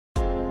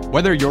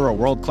Whether you're a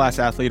world-class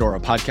athlete or a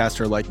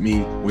podcaster like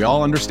me, we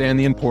all understand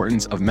the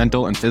importance of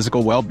mental and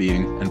physical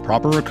well-being and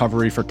proper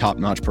recovery for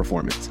top-notch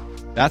performance.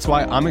 That's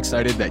why I'm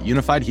excited that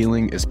Unified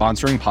Healing is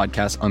sponsoring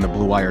podcasts on the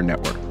Blue Wire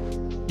Network.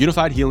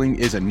 Unified Healing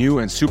is a new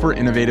and super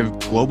innovative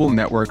global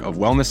network of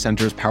wellness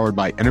centers powered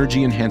by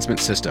Energy Enhancement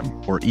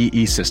System, or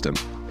EE System.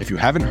 If you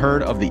haven't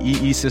heard of the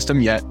EE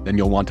System yet, then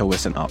you'll want to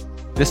listen up.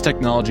 This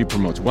technology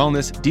promotes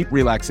wellness, deep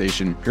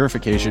relaxation,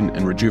 purification,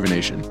 and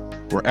rejuvenation.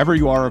 Wherever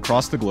you are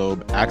across the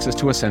globe, access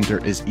to a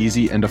center is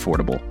easy and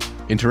affordable.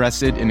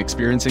 Interested in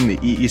experiencing the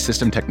EE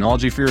System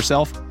technology for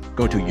yourself?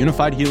 Go to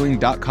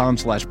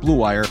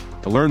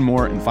unifiedhealing.com/bluewire to learn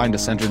more and find a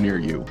center near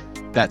you.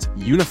 That's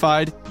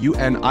unified,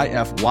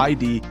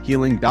 UNIFYD,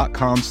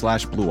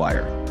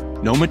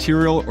 healing.com/bluewire. No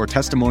material or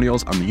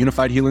testimonials on the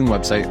Unified Healing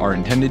website are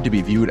intended to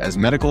be viewed as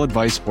medical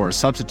advice or a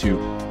substitute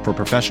for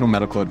professional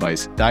medical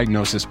advice,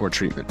 diagnosis, or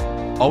treatment.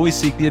 Always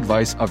seek the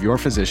advice of your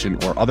physician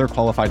or other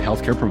qualified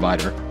healthcare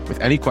provider with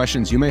any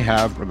questions you may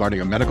have regarding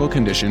a medical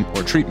condition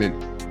or treatment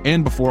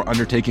and before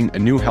undertaking a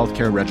new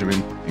healthcare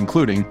regimen,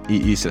 including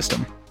EE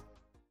System.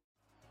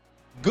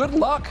 Good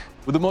luck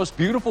with the most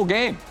beautiful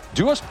game.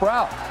 Do us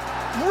proud.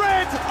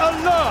 Red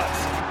alert!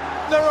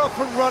 They're up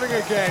and running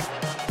again.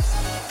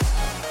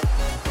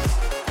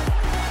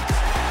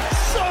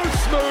 So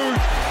smooth,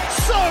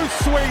 so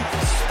sweet,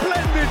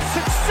 splendid,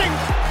 succinct,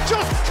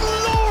 just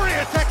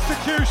glorious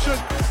execution.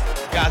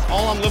 Guys,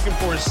 all I'm looking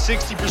for is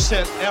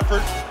 60%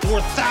 effort,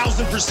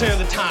 4,000% of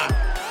the time.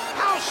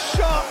 How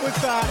sharp was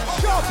that?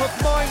 Sharp of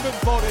mind and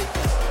body.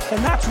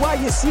 And that's why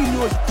you see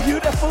those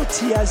beautiful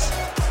tears.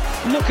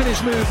 Look at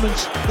his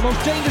movements. The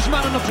most dangerous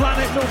man on the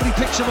planet. Nobody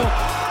picks him up.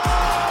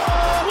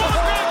 What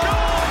a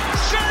goal!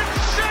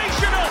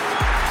 Sensational!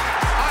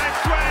 I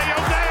swear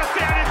you'll never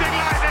see anything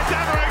like this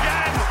ever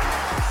again.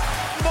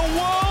 The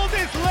world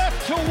is left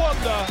to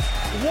wonder,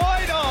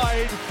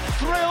 wide-eyed,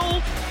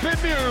 thrilled,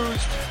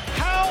 bemused.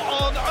 How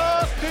on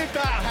earth did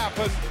that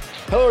happen?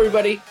 Hello,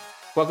 everybody.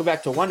 Welcome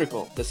back to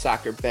Wonderful, the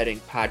soccer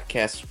betting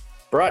podcast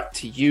brought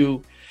to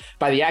you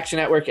by the Action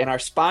Network and our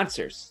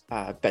sponsors,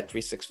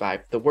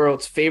 Bet365, the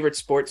world's favorite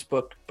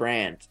sportsbook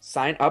brand.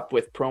 Sign up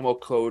with promo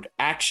code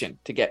ACTION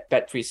to get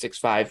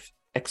Bet365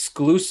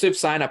 exclusive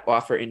sign-up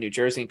offer in New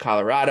Jersey and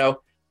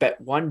Colorado.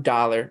 Bet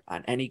 $1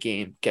 on any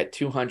game, get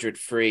 $200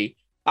 free.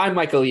 I'm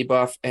Michael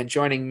Leboff, and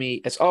joining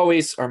me, as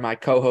always, are my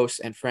co-hosts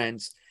and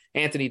friends,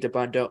 Anthony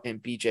DeBundo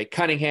and BJ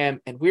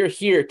Cunningham, and we're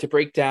here to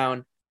break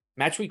down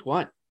match week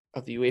 1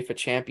 of the UEFA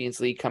Champions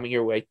League coming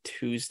your way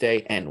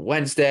Tuesday and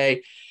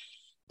Wednesday.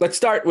 Let's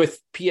start with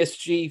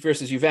PSG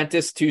versus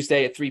Juventus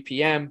Tuesday at 3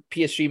 p.m.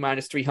 PSG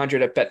minus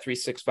 300 at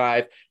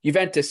Bet365.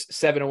 Juventus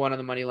 7-1 on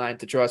the money line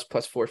to draws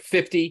plus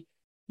 450.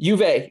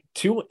 Juve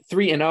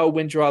 2-3-0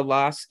 win draw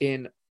loss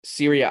in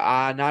Serie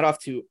A. Not off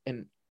to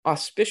an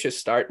auspicious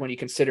start when you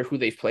consider who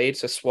they've played.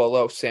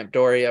 Sassuolo,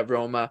 Sampdoria,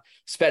 Roma,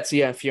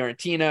 Spezia, and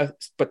Fiorentina.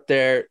 But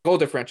their goal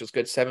differential is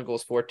good. 7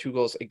 goals for, 2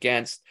 goals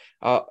against.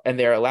 And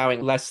they're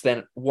allowing less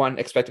than 1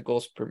 expected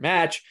goals per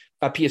match.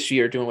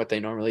 PSG are doing what they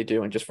normally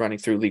do and just running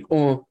through Ligue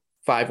 1,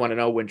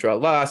 5-1-0 win draw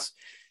loss.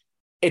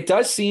 It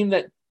does seem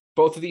that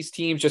both of these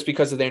teams, just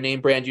because of their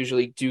name brand,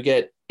 usually do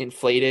get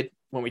inflated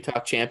when we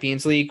talk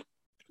Champions League.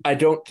 I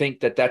don't think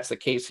that that's the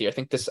case here. I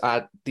think these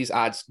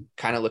odds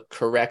kind of look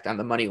correct on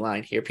the money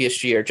line here.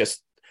 PSG are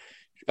just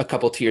a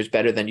couple tiers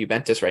better than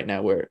Juventus right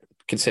now, where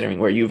considering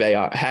where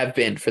Juve have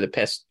been for the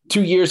past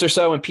 2 years or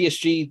so. And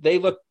PSG, they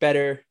look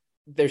better.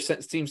 There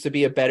seems to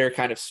be a better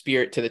kind of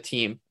spirit to the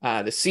team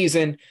this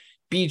season.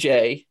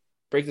 BJ,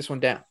 break this one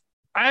down.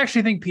 I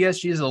actually think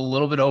PSG is a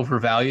little bit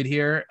overvalued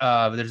here.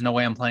 But there's no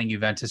way I'm playing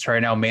Juventus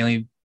right now,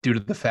 mainly due to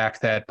the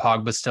fact that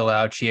Pogba's still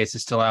out, Chiesa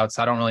is still out.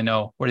 So I don't really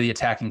know where the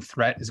attacking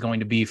threat is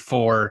going to be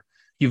for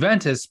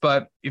Juventus.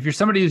 But if you're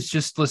somebody who's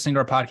just listening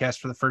to our podcast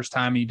for the first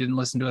time and you didn't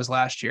listen to us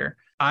last year,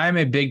 I'm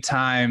a big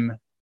time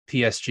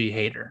PSG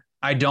hater.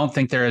 I don't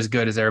think they're as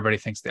good as everybody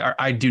thinks they are.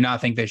 I do not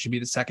think they should be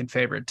the second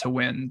favorite to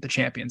win the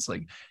Champions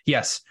League.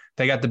 Yes,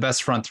 they got the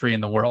best front three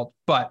in the world,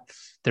 but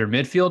their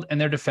midfield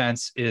and their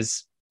defense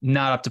is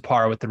not up to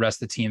par with the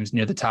rest of the teams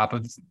near the top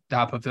of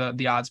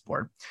the odds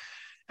board.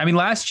 I mean,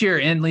 last year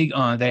in Ligue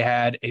 1, they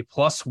had a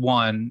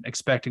 +1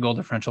 expected goal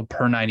differential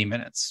per 90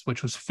 minutes,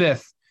 which was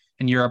 5th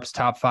in Europe's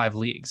top 5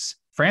 leagues.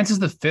 France is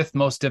the 5th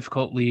most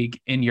difficult league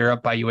in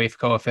Europe by UEFA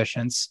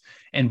coefficients.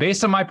 And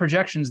based on my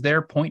projections,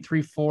 they're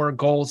 0.34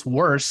 goals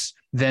worse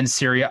than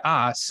Serie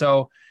A.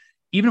 So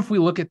even if we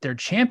look at their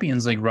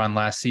Champions League run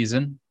last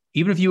season,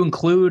 even if you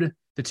include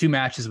the 2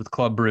 matches with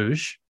Club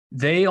Brugge,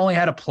 they only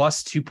had a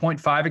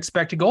 +2.5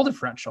 expected goal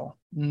differential.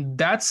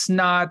 That's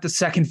not the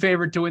second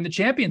favorite to win the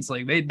Champions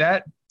League.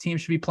 That team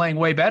should be playing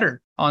way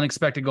better on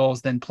expected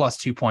goals than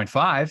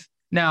 +2.5.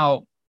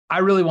 Now, I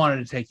really wanted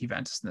to take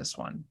Juventus in this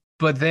one,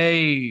 but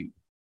they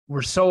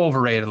were so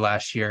overrated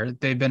last year.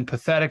 They've been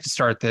pathetic to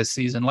start this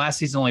season. Last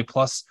season, only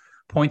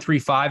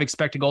 +0.35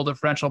 expected goal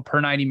differential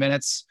per 90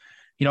 minutes.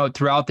 You know,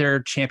 throughout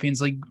their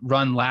Champions League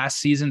run last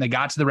season, they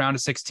got to the round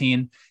of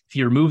 16. If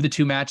you remove the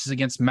 2 matches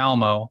against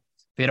Malmo,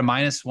 They had a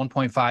minus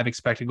 1.5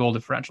 expected goal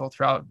differential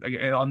throughout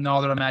on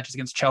all their matches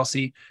against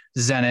Chelsea,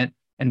 Zenit,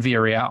 and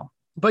Villarreal.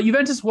 But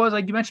Juventus was,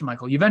 like you mentioned,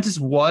 Michael, Juventus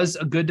was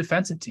a good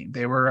defensive team.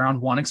 They were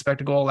around 1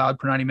 expected goal allowed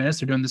per 90 minutes.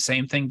 They're doing the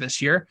same thing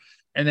this year.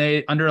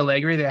 And under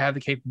Allegri, they have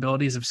the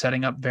capabilities of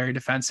setting up very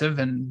defensive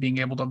and being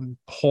able to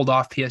hold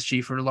off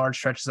PSG for large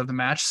stretches of the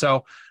match.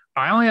 So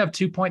I only have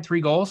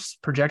 2.3 goals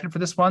projected for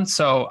this one.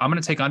 So I'm going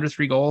to take under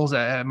 3 goals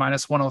at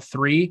minus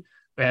 103.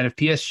 And if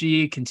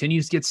PSG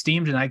continues to get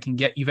steamed and I can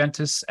get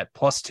Juventus at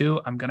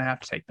 +2, I'm going to have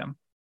to take them.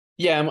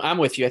 Yeah, I'm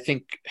with you. I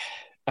think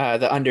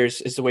the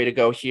unders is the way to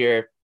go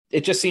here.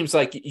 It just seems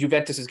like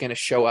Juventus is going to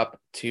show up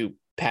to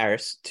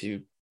Paris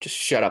to just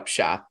shut up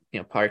shop,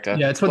 Parka.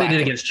 Yeah, that's what they did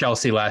against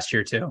Chelsea last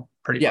year too,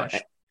 pretty much.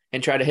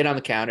 And try to hit on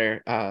the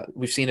counter.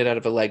 We've seen it out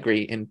of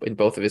Allegri in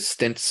both of his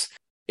stints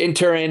in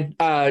Turin.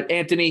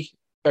 Anthony,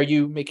 are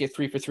you making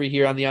 3 for 3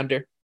 here on the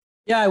under?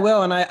 Yeah, I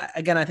will. And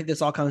I think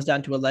this all comes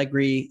down to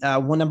Allegri.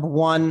 Number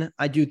one,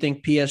 I do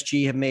think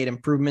PSG have made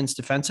improvements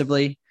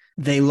defensively.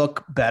 They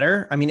look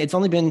better. I mean, it's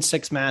only been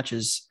 6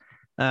 matches,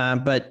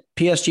 but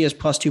PSG is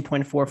plus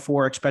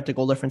 2.44 expected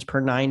goal difference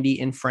per 90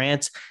 in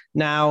France.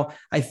 Now,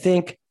 I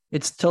think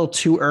it's still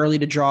too early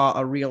to draw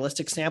a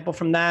realistic sample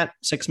from that.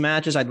 6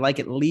 matches, I'd like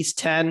at least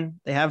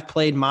 10. They have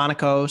played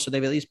Monaco, so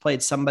they've at least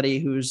played somebody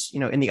who's,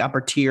 in the upper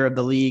tier of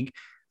the league.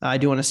 I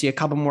do want to see a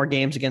couple more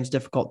games against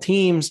difficult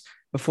teams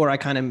before I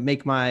kind of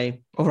make my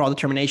overall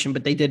determination,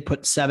 but they did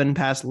put 7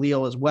 past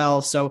Lille as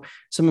well. So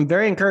some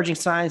very encouraging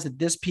signs that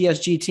this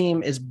PSG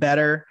team is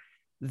better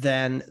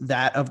than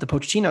that of the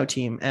Pochettino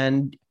team.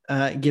 And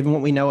given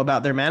what we know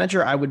about their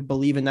manager, I would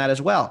believe in that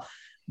as well.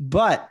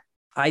 But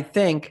I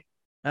think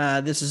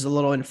this is a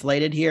little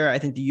inflated here. I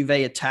think the Juve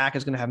attack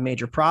is going to have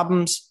major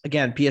problems.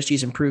 Again,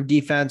 PSG's improved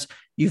defense.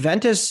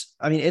 Juventus,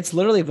 I mean, it's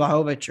literally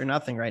Vlahovic or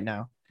nothing right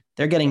now.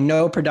 They're getting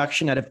no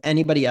production out of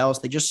anybody else.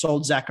 They just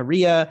sold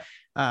Zakaria.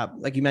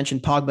 Like you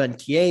mentioned, Pogba and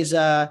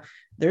Chiesa.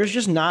 There's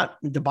just not,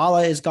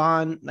 Dybala is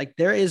gone. Like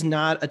there is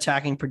not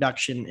attacking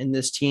production in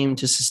this team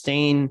to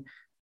sustain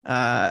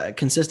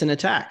consistent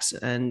attacks.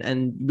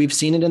 And we've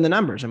seen it in the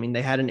numbers. I mean,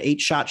 they had an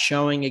 8-shot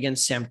showing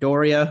against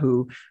Sampdoria,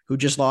 who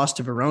just lost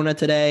to Verona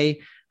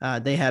today.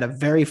 They had a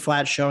very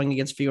flat showing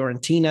against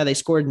Fiorentina. They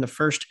scored in the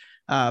first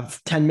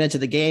 10 minutes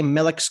of the game.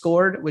 Milik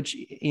scored, which,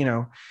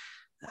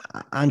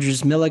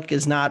 Andres Milik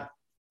is not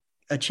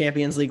a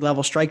Champions League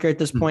level striker at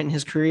this point in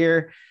his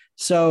career.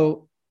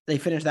 So they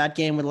finished that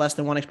game with less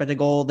than 1 expected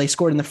goal. They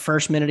scored in the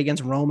first minute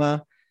against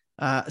Roma.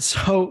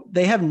 So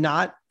they have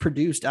not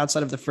produced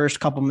outside of the first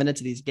couple minutes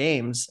of these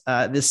games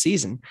this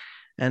season.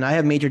 And I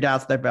have major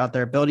doubts about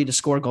their ability to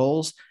score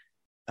goals.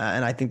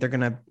 And I think they're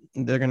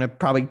going to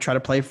probably try to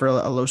play for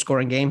a low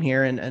scoring game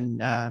here.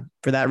 And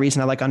for that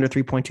reason, I like under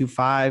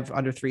 3.25.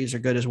 Under 3s are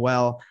good as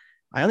well.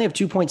 I only have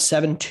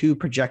 2.72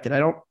 projected. I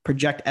don't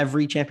project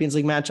every Champions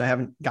League match. I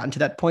haven't gotten to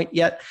that point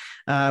yet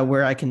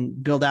where I can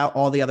build out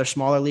all the other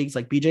smaller leagues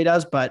like BJ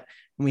does. But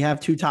when we have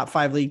 2 top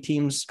 5 league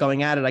teams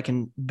going at it, I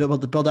can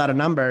build out a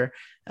number.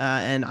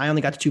 And I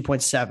only got to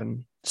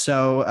 2.7.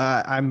 So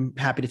I'm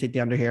happy to take the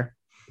under here.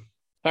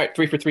 All right,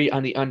 3 for 3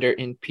 on the under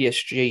in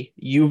PSG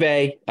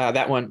Juve.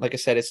 That one, like I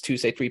said, is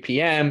Tuesday, 3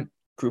 p.m.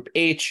 Group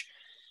H.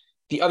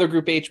 The other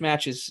Group H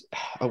match is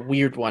a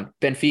weird one.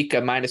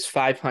 Benfica minus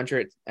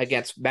 500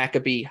 against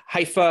Maccabi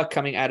Haifa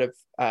coming out of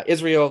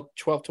Israel,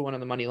 12-1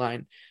 on the money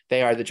line.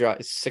 They are the draw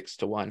is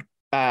 6-1.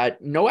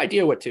 No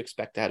idea what to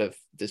expect out of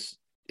this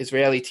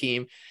Israeli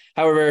team.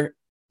 However,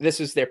 this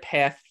is their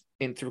path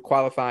in through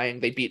qualifying.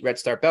 They beat Red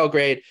Star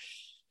Belgrade,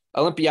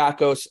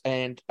 Olympiacos,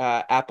 and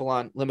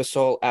Apollon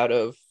Limassol out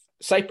of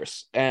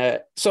Cyprus.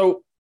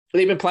 So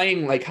they've been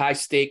playing like high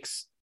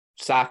stakes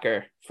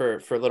soccer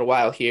for a little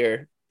while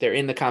here. They're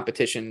in the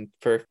competition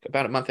for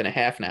about a month and a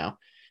half now.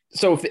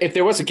 So if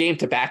there was a game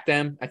to back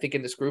them, I think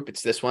in this group,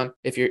 it's this one.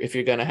 If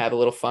you're going to have a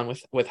little fun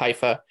with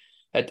Haifa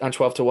on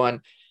 12-1.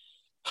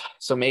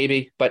 So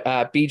maybe, but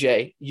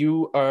BJ,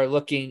 you are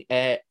looking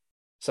at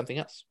something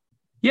else.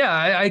 Yeah,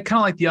 I kind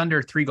of like the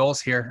under 3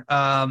 goals here.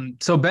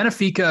 So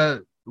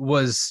Benfica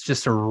was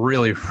just a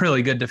really,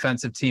 really good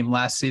defensive team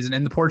last season.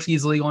 In the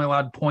Portuguese league, only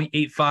allowed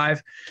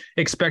 0.85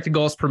 expected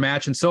goals per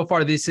match. And so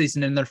far this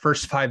season, in their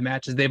first 5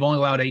 matches, they've only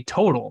allowed a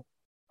total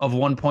of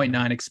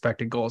 1.9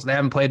 expected goals. They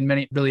haven't played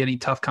any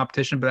tough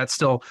competition, but that's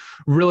still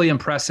really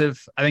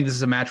impressive. I think this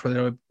is a match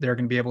where they're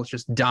going to be able to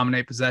just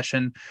dominate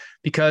possession,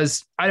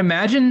 because I'd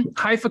imagine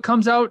Haifa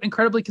comes out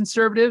incredibly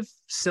conservative,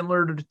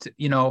 similar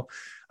to,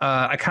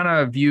 I kind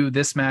of view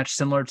this match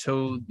similar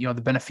to, the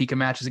Benfica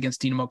matches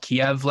against Dynamo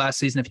Kiev last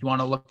season. If you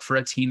want to look for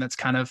a team that's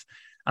kind of,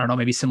 I don't know,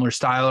 maybe similar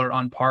style or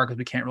on par, because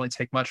we can't really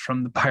take much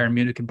from the Bayern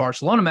Munich and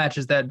Barcelona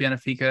matches that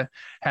Benfica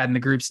had in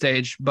the group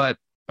stage. But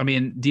I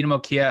mean, Dynamo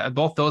Kiev,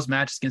 both those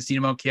matches against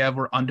Dynamo Kiev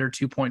were under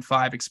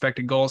 2.5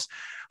 expected goals.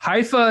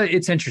 Haifa,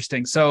 it's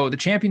interesting. So the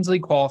Champions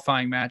League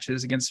qualifying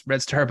matches against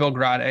Red Star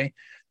Belgrade,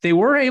 they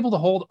were able to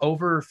hold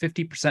over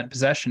 50%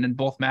 possession in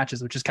both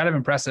matches, which is kind of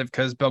impressive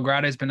because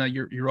Belgrade has been a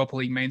Europa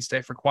League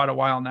mainstay for quite a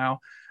while now.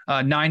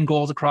 9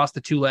 goals across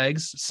the 2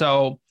 legs.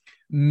 So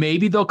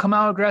maybe they'll come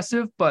out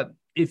aggressive, but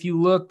if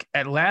you look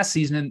at last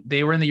season,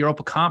 they were in the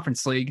Europa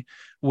Conference League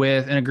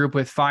in a group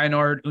with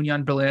Feyenoord,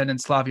 Union Berlin, and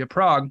Slavia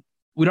Prague.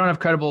 We don't have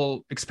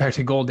credible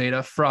expected goal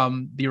data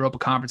from the Europa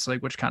Conference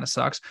League, which kind of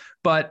sucks.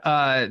 But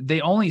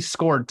they only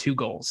scored 2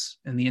 goals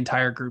in the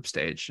entire group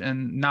stage,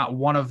 and not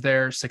one of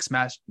their 6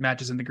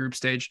 matches in the group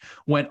stage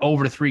went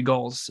over 3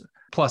 goals.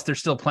 Plus, they're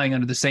still playing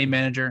under the same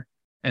manager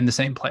and the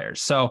same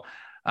players. So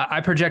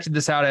I projected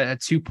this out at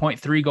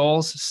 2.3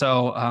 goals.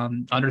 So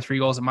under 3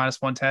 goals at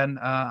 -110.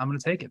 I'm going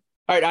to take it.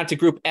 All right, on to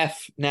Group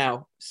F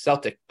now.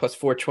 Celtic plus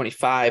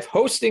 425,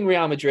 hosting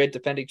Real Madrid,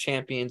 defending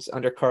champions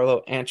under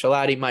Carlo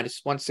Ancelotti,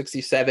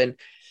 -167.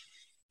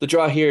 The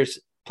draw here is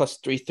plus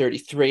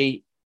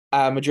 333.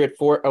 Madrid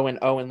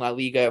 4-0 in La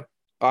Liga,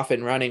 off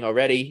and running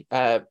already.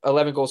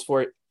 11 goals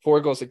for it,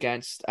 4 goals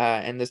against,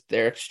 and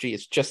their XG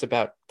is just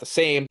about the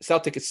same.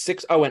 Celtic is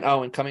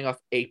 6-0 and coming off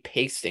a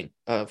pasting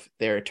of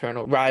their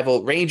eternal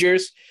rival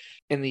Rangers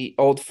in the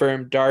Old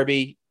Firm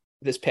derby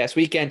this past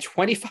weekend.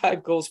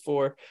 25 goals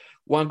for,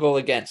 1 goal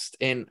against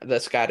in the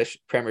Scottish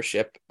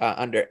Premiership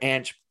under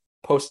Ange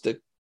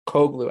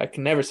Postecoglou. I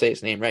can never say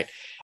his name right.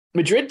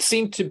 Madrid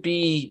seemed to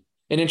be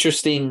an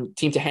interesting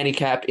team to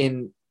handicap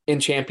in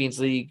Champions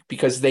League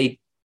because they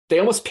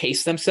almost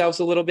pace themselves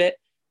a little bit.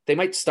 They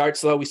might start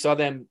slow. We saw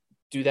them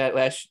do that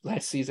last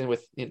season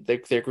with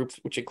their group,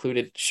 which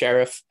included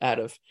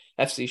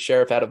FC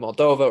Sheriff out of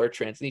Moldova or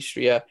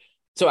Transnistria.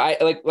 So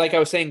I like I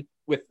was saying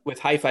with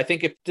Haifa, I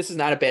think if this is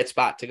not a bad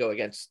spot to go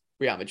against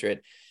Real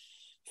Madrid.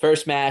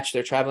 First match,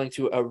 they're traveling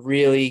to a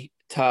really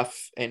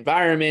tough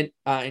environment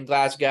in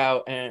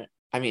Glasgow. And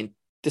I mean,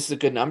 this is a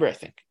good number, I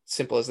think.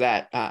 Simple as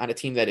that, on a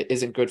team that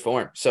is in good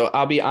form. So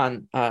I'll be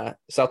on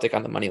Celtic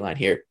on the money line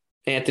here.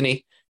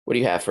 Anthony, what do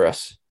you have for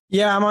us?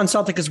 Yeah, I'm on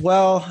Celtic as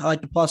well. I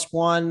like the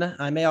 +1.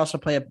 I may also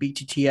play a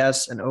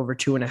BTTS and over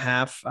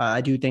 2.5.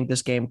 I do think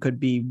this game could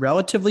be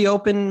relatively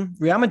open.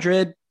 Real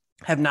Madrid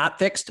have not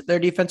fixed their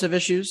defensive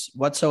issues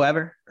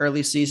whatsoever.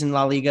 Early season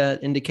La Liga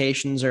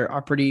indications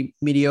are pretty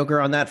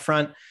mediocre on that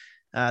front.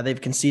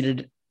 They've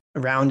conceded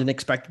around an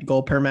expected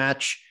goal per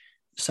match.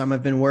 Some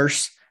have been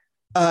worse.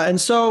 And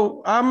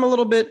so I'm a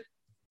little bit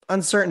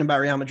uncertain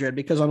about Real Madrid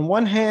because on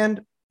one hand,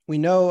 we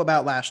know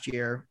about last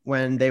year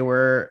when they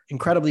were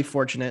incredibly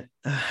fortunate,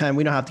 and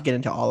we don't have to get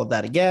into all of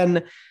that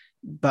again,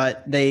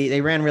 but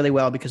they ran really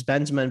well because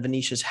Benzema and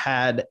Vinicius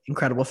had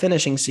incredible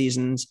finishing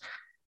seasons.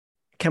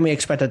 Can we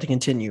expect that to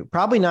continue?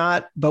 Probably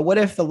not. But what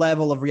if the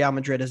level of Real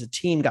Madrid as a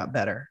team got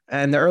better?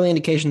 And the early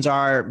indications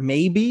are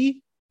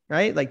maybe,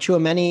 right? Like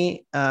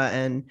Tchouaméni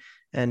and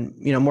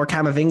more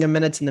Camavinga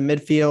minutes in the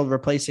midfield,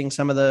 replacing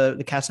some of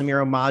the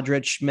Casemiro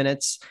Modric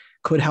minutes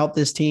could help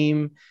this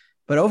team.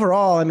 But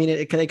overall, I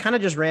mean, they kind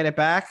of just ran it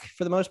back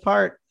for the most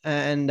part.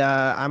 And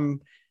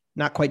I'm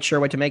not quite sure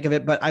what to make of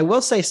it. But I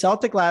will say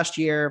Celtic last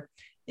year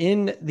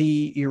in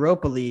the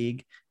Europa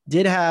League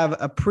did have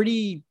a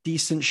pretty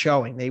decent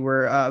showing. They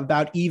were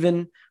about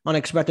even on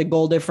expected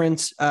goal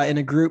difference in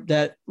a group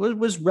that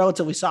was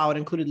relatively solid,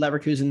 included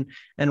Leverkusen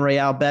and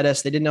Real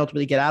Betis. They didn't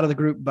ultimately get out of the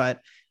group,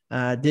 but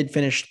did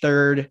finish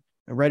third,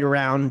 right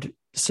around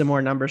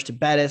similar numbers to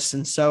Betis.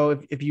 And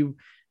so if you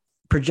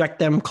project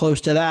them close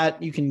to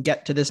that, you can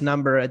get to this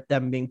number at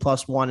them being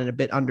 +1 and a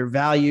bit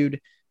undervalued.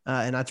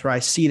 And that's where I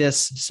see this.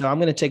 So I'm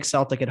going to take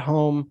Celtic at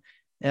home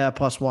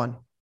 +1.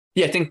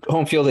 Yeah, I think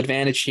home field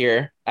advantage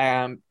here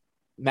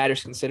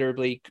matters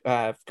considerably.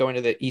 Going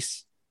to the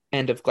east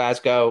end of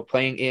Glasgow,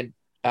 playing in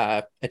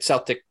at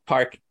Celtic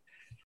Park,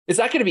 it's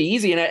not going to be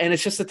easy, and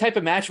it's just the type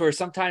of match where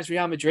sometimes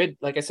Real Madrid,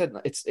 like I said,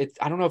 it's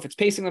I don't know if it's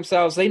pacing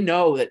themselves. They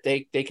know that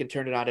they can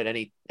turn it on at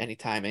any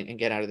time and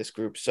get out of this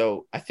group.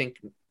 So I think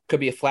it could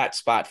be a flat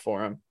spot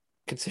for them,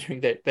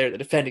 considering that they're the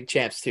defending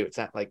champs too. It's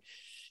not like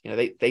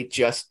they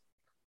just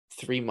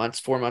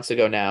 4 months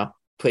ago now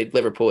played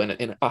Liverpool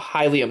in a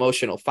highly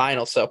emotional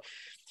final. So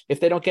if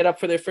they don't get up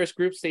for their first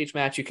group stage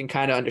match, you can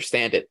kind of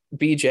understand it.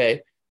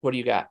 BJ, what do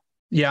you got?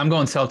 Yeah, I'm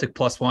going Celtic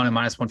 +1 and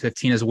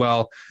 -115 as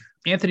well.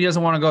 Anthony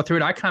doesn't want to go through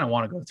it. I kind of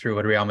want to go through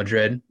it. Real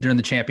Madrid during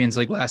the Champions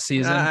League last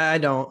season. I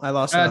don't. I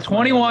lost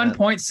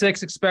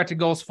 21.6 expected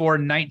goals for,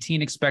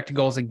 19 expected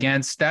goals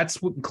against. That's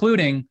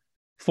including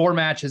 4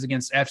 matches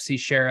against FC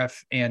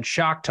Sheriff and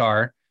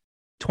Shakhtar.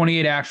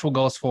 28 actual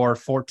goals for,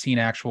 14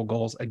 actual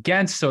goals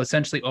against. So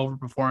essentially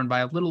overperformed by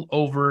a little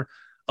over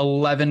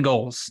 11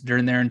 goals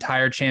during their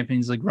entire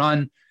Champions League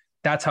run.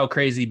 That's how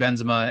crazy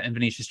Benzema and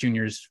Vinicius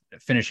Jr.'s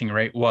finishing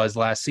rate was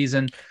last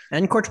season.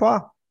 And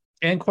Courtois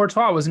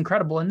was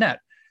incredible in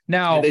net.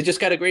 Now they just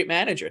got a great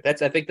manager. I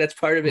think that's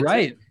part of it.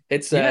 Right. Too.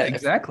 It's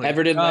exactly.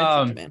 Everton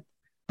legend, man.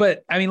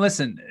 But I mean,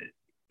 listen,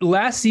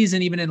 last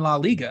season, even in La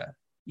Liga,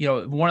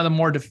 one of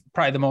the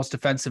probably the most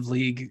defensive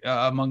league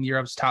among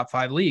Europe's top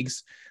 5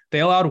 leagues,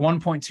 they allowed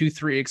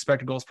 1.23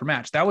 expected goals per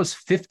match. That was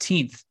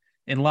 15th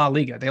in La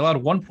Liga. They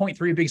allowed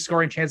 1.3 big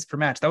scoring chances per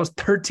match. That was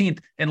 13th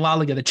in La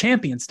Liga. The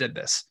champions did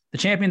this. The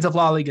champions of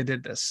La Liga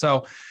did this.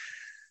 So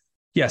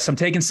Yes, I'm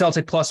taking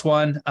Celtic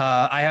 +1.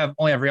 I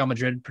only have Real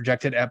Madrid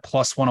projected at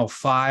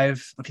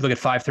 +105. If you look at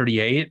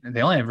 538,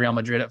 they only have Real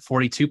Madrid at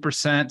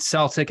 42%.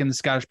 Celtic in the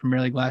Scottish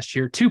Premier League last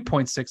year,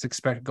 2.6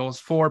 expected goals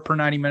for per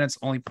 90 minutes,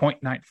 only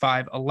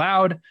 0.95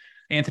 allowed.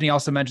 Anthony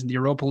also mentioned the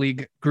Europa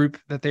League group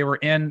that they were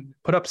in,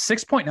 put up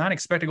 6.9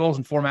 expected goals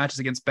in 4 matches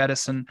against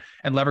Betis and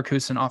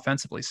Leverkusen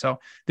offensively. So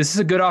this is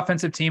a good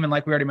offensive team. And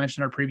like we already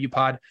mentioned in our preview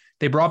pod,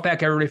 they brought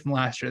back everybody from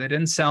last year. They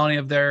didn't sell any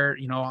of their,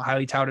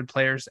 highly touted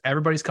players.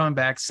 Everybody's coming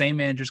back. Same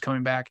manager's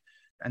coming back.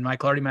 And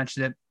Michael already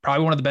mentioned it.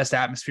 Probably one of the best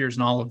atmospheres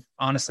in all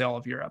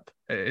of Europe.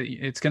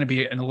 It's going to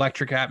be an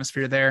electric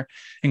atmosphere there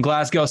in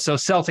Glasgow. So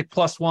Celtic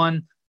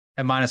 +1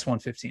 and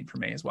 -115 for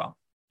me as well.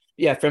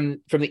 Yeah,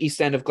 from the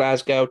east end of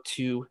Glasgow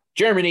to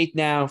Germany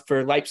now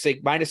for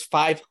Leipzig,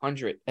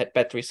 -500 at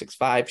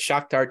Bet365.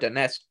 Shakhtar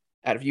Donetsk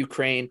out of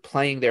Ukraine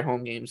playing their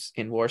home games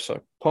in Warsaw,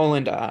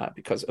 Poland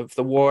because of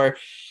the war.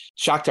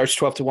 Shakhtar's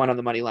 12-1 on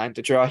the money line.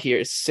 The draw here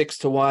is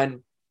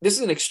 6-1. This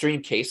is an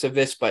extreme case of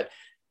this, but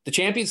the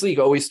Champions League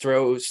always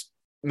throws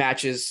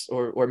matches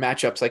or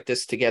matchups like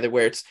this together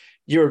where it's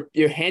you're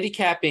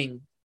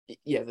handicapping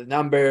the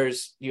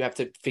numbers. You have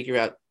to figure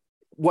out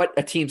what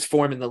a team's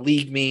form in the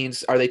league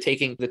means. Are they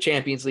taking the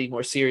Champions League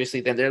more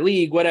seriously than their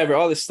league? Whatever,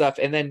 all this stuff.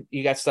 And then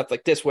you got stuff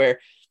like this where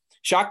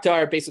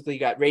Shakhtar basically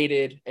got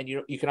raided, and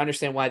you can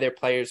understand why their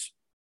players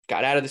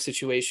got out of the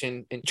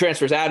situation and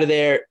transfers out of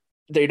there.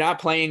 They're not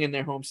playing in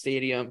their home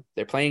stadium.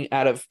 They're playing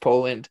out of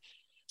Poland.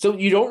 So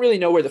you don't really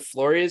know where the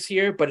floor is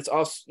here, but it's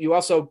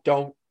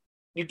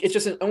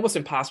just almost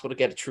impossible to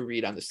get a true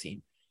read on this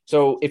team.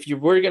 So if you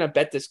were going to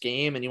bet this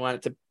game and you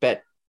wanted to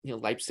bet,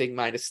 Leipzig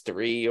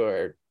 -3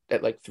 or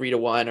at like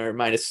 3-1 or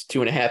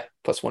 -2.5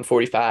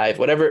 +145,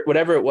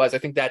 whatever it was, I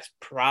think that's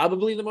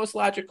probably the most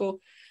logical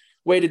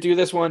way to do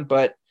this one.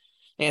 But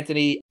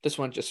Anthony, this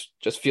one just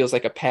feels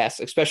like a pass,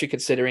 especially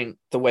considering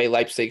the way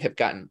Leipzig have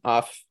gotten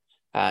off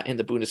in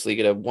the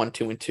Bundesliga to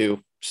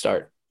 1-2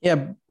 start.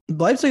 Yeah,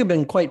 Leipzig have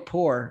been quite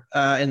poor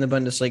in the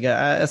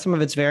Bundesliga. Some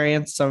of it's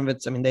variance, some of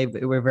it's, they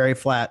were very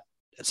flat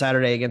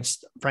Saturday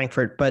against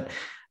Frankfurt, but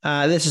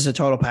this is a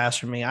total pass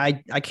for me. I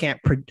can't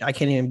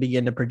even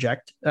begin to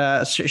project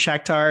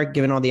Shakhtar,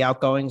 given all the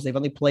outgoings. They've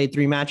only played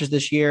 3 matches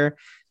this year.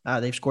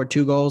 They've scored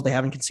 2 goals. They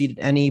haven't conceded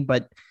any,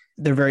 but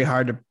they're very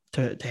hard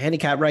to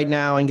handicap right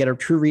now and get a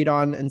true read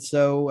on. And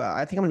so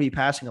I think I'm going to be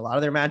passing a lot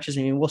of their matches.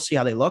 We'll see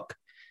how they look.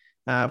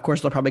 Of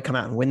course, they'll probably come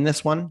out and win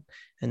this one,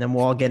 and then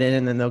we'll all get in,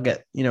 and then they'll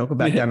get, go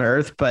back down to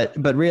earth. But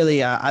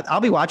really, I'll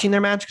be watching their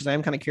match because I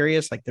am kind of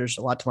curious. Like, there's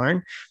a lot to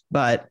learn.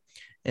 But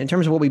in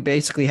terms of what we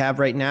basically have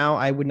right now,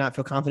 I would not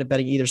feel confident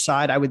betting either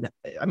side.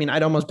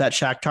 I'd almost bet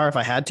Shakhtar if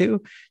I had to,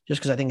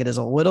 just because I think it is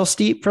a little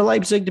steep for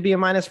Leipzig to be a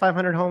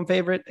 -500 home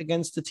favorite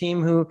against a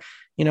team who,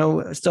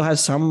 still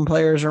has some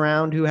players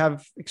around who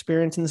have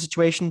experience in the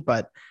situation.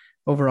 But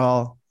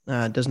overall,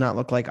 does not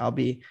look like I'll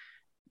be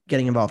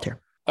getting involved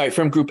here. All right,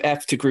 from Group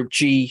F to Group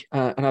G,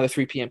 another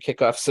 3 p.m.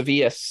 kickoff.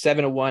 Sevilla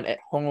 7-1 at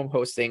home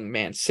hosting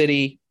Man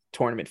City.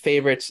 Tournament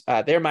favorites.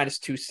 They're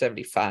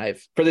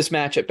 -275 for this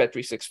match at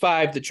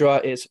Bet365. The draw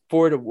is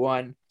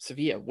 4-1.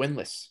 Sevilla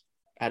winless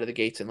out of the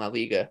gates in La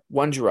Liga.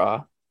 1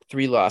 draw,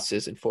 3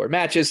 losses in 4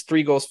 matches,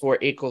 3 goals for,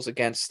 8 goals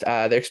against.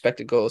 Their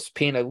expected goals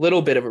paint a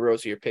little bit of a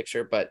rosier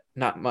picture, but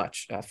not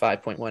much.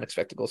 5.1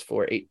 expected goals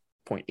for,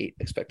 8.8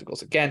 expected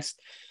goals against.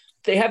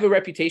 They have a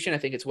reputation, I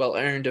think it's well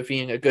earned, of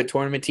being a good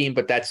tournament team,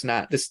 but that's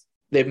not this.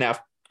 They've now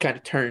kind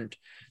of turned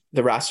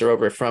the roster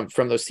over from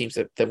those teams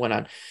that went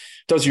on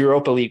those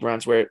Europa League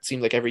runs where it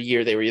seemed like every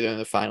year they were either in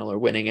the final or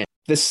winning it.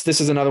 This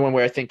is another one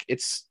where I think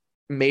it's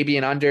maybe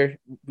an under.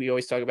 We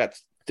always talk about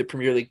the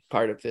Premier League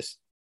part of this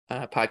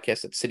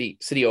podcast that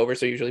City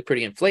overs are usually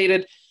pretty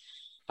inflated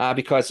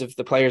because of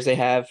the players they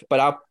have, but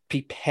I'll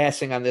be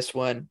passing on this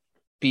one.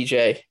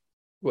 BJ,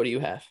 what do you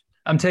have?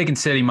 I'm taking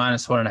City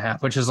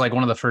 -1.5, which is like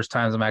one of the first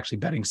times I'm actually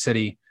betting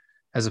City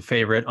as a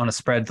favorite on a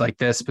spread like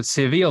this. But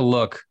Sevilla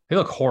look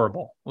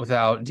horrible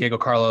without Diego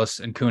Carlos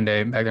and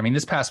Koundé.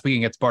 This past week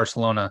against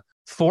Barcelona,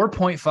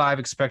 4.5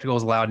 expected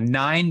goals allowed,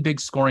 9 big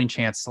scoring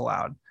chances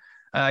allowed.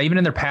 Even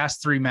in their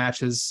past 3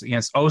 matches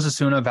against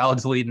Osasuna,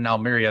 Valladolid, and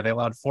Almeria, they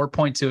allowed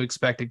 4.2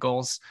 expected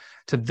goals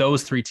to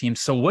those 3 teams.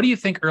 So what do you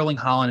think Erling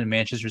Haaland and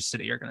Manchester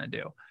City are going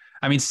to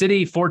do?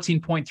 City,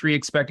 14.3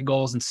 expected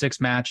goals in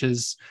 6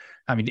 matches.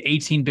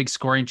 18 big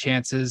scoring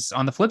chances.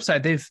 On the flip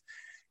side, they've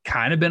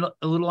kind of been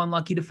a little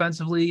unlucky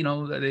defensively.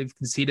 They've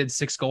conceded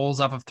 6 goals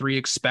off of 3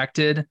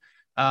 expected.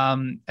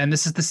 And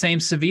this is the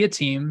same Sevilla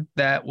team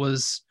that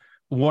was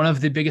one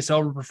of the biggest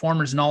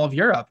overperformers in all of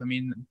Europe.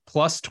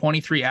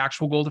 +23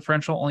 actual goal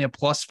differential, only a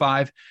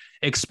 +5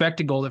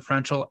 expected goal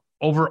differential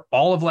over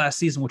all of last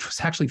season, which was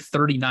actually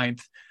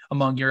 39th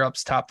among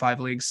Europe's top 5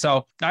 leagues.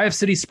 So I have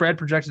City spread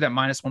projected at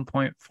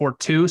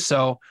 -1.42.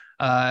 So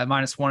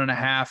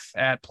 -1.5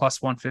 at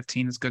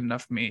 +115 is good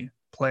enough for me.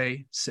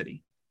 Play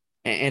City.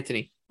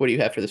 Anthony, what do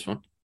you have for this one?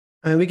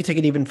 We could take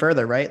it even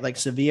further, right? Like,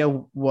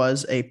 Sevilla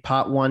was a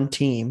pot 1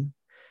 team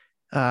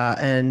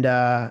and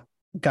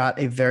got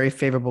a very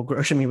favorable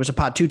group. It was a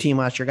pot 2 team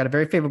last year, got a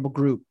very favorable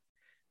group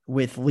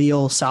with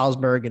Lille,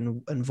 Salzburg,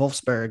 and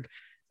Wolfsburg.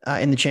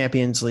 in the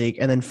Champions League,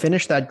 and then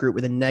finished that group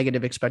with a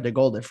negative expected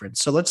goal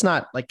difference. So let's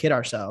not kid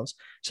ourselves.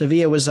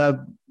 Sevilla was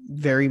a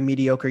very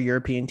mediocre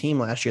European team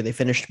last year. They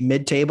finished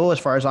mid-table as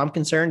far as I'm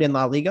concerned in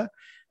La Liga,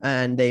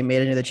 and they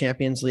made it into the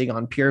Champions League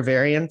on pure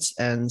variance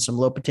and some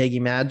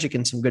Lopetegui magic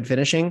and some good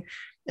finishing.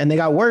 And they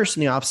got worse in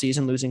the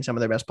offseason, losing some of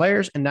their best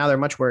players, and now they're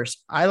much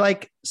worse. I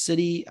like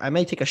City. I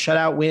may take a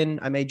shutout win.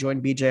 I may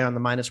join BJ on the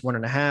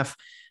 -1.5.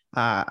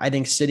 I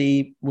think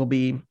City will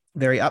be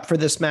very up for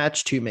this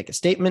match to make a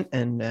statement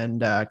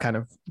and kind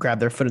of grab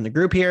their foot in the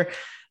group here.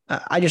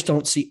 I just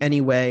don't see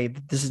any way.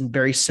 This is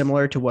very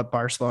similar to what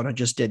Barcelona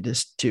just did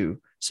this to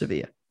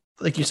Sevilla.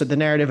 Like you said, the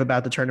narrative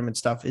about the tournament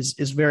stuff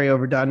is very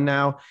overdone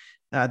now.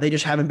 They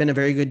just haven't been a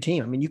very good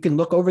team. I mean, you can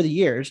look over the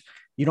years.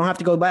 You don't have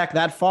to go back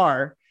that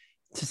far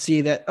to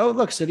see that, oh,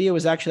 look, Sevilla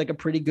was actually a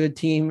pretty good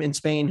team in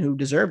Spain who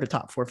deserved a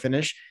top 4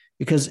 finish,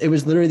 because it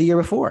was literally the year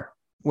before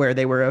where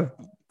they were a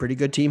pretty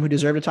good team who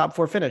deserved a top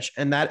 4 finish.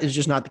 And that is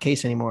just not the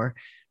case anymore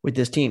with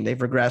this team. They've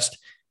regressed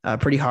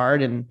pretty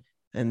hard, and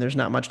there's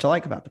not much to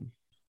like about them.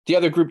 The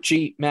other Group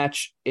G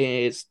match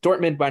is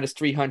Dortmund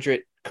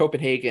 -300,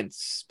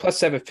 Copenhagen's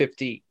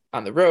 +750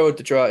 on the road.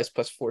 The draw is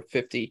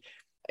 +450.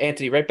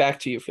 Anthony, right back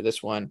to you for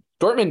this one.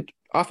 Dortmund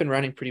often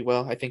running pretty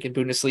well, I think, in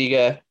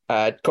Bundesliga.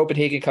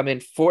 Copenhagen come in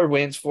 4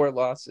 wins, 4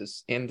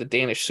 losses in the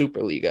Danish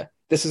Superliga.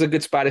 This is a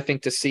good spot, I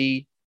think, to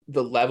see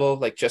the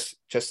level,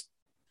 just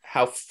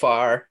how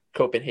far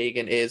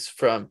Copenhagen is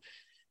from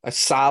a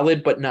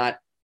solid but not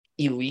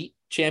elite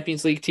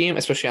Champions League team,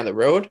 especially on the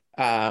road.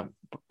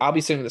 I'll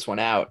be sitting this one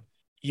out.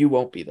 You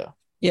won't be, though.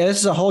 Yeah, this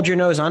is a hold your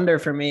nose under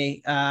for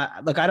me.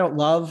 Look, I don't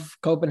love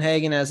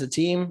Copenhagen as a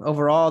team.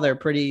 Overall, they're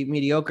pretty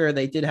mediocre.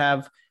 They did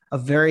have a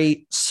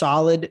very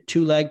solid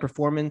 2-leg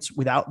performance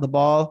without the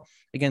ball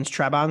against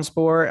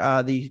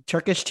Trabzonspor, the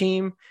Turkish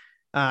team.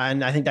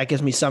 And I think that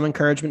gives me some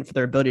encouragement for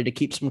their ability to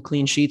keep some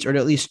clean sheets, or to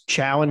at least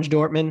challenge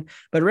Dortmund.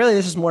 But really,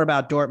 this is more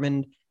about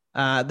Dortmund.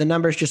 The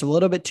number is just a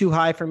little bit too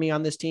high for me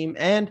on this team.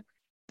 And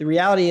the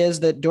reality is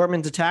that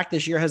Dortmund's attack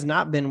this year has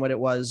not been what it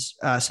was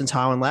since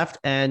Haaland left.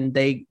 And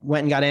they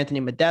went and got Anthony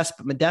Modeste,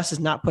 but Modeste is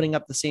not putting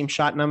up the same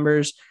shot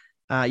numbers.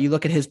 You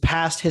look at his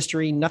past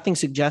history, nothing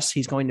suggests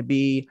he's going to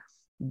be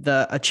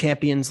a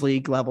Champions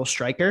League level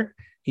striker.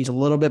 He's a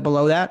little bit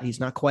below that. He's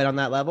not quite on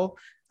that level.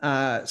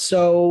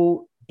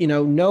 So,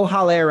 no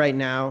Haller right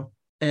now,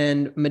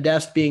 and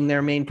Modeste being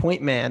their main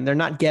point man, they're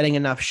not getting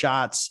enough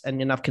shots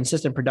and enough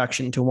consistent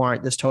production to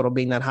warrant this total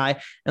being that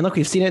high. And look,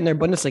 we've seen it in their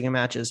Bundesliga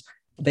matches.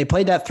 They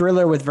played that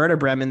thriller with Werder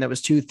Bremen that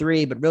was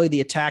 2-3, but really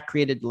the attack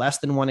created less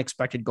than 1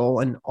 expected goal.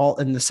 And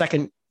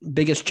the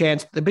biggest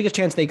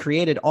chance they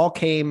created all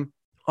came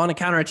on a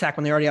counterattack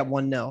when they already up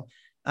 1-0.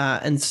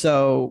 And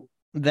so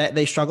that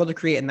they struggled to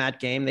create in that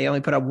game. They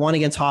only put up 1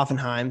 against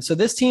Hoffenheim. So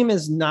this team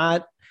is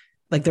not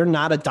they're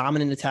not a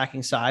dominant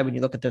attacking side when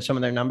you look at some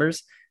of their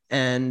numbers.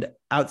 And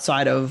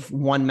outside of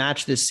 1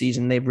 match this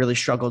season, they've really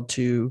struggled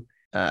to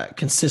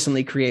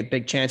consistently create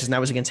big chances. And that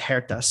was against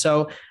Hertha.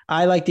 So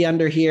I like the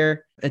under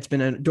here.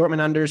 Dortmund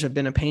unders have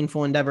been a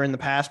painful endeavor in the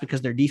past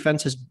because their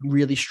defense has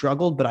really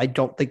struggled, but I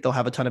don't think they'll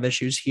have a ton of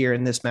issues here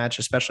in this match,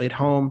 especially at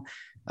home.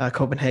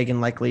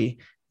 Copenhagen likely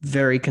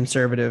very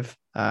conservative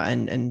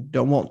and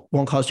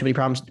won't cause too many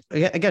problems.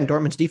 Again,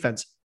 Dortmund's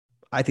defense,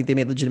 I think they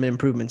made legitimate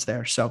improvements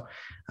there. So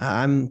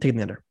I'm taking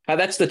the under.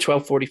 That's the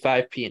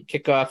 12:45 p.m.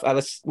 kickoff.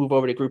 Let's move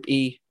over to Group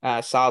E.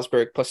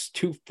 Salzburg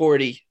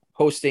 +240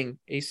 hosting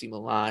AC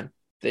Milan,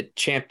 the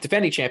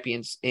defending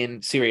champions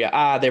in Serie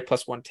A. They're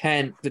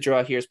 +110. The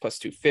draw here is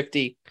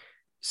 +250.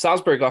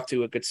 Salzburg off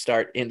to a good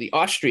start in the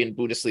Austrian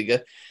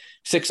Bundesliga.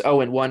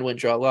 6-0-1 win,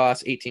 draw,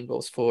 loss, 18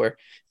 goals for,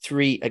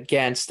 3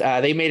 against.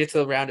 They made it to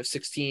the round of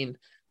 16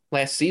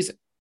 last season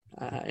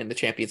in the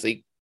Champions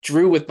League.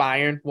 Drew with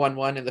Bayern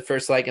 1-1 in the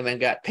first leg and then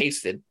got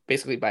pasted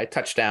basically by a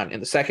touchdown in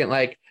the second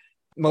leg.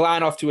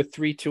 Milan off to a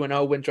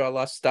 3-2-0 win, draw,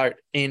 loss start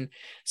in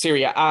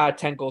Serie A.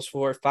 10 goals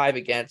for, 5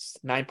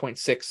 against,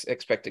 9.6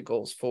 expected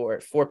goals for,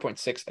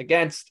 4.6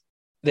 against.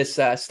 This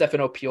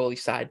Stefano Pioli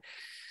side,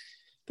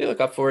 they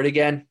look up for it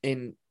again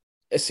in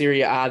a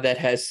Serie A that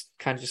has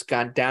kind of just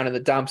gone down in the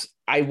dumps.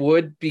 I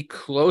would be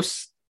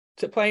close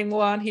to playing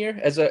Milan here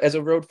as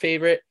a road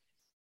favorite.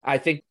 I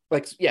think,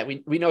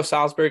 we know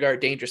Salzburg are a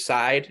dangerous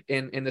side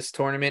in this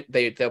tournament.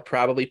 They'll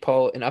probably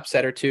pull an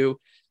upset or two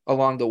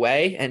along the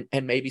way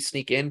and maybe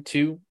sneak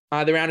into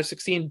the round of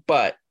 16.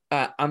 But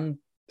I'm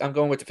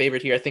going with the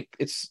favorite here. I think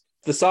it's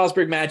the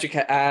Salzburg magic.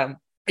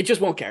 It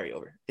just won't carry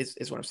over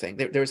is what I'm saying.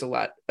 There's a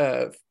lot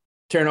of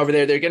turnover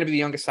there. They're going to be the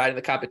youngest side in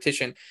the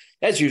competition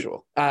as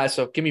usual.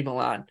 So give me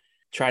Milan,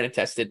 tried and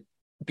tested.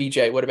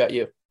 BJ, what about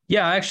you?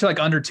 Yeah, I actually like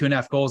under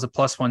 2.5 goals at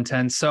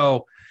 +110.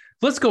 So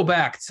let's go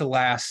back to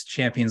last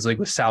Champions League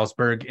with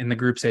Salzburg in the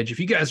group stage. If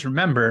you guys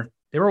remember,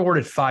 they were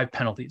awarded 5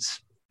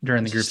 penalties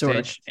during the group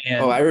stage.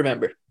 And I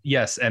remember.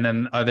 Yes. And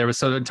then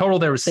in total,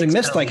 there was 6 They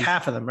missed penalties.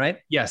 half of them, right?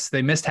 Yes,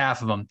 they missed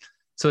half of them.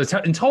 So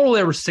in total,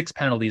 there were 6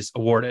 penalties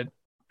awarded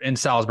in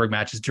Salzburg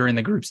matches during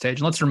the group stage.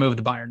 And let's remove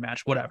the Bayern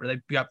match, whatever. They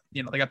got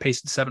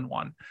pasted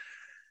 7-1.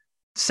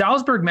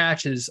 Salzburg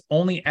matches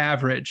only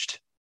averaged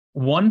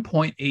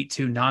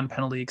 1.82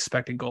 non-penalty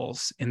expected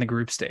goals in the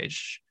group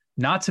stage.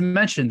 Not to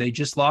mention they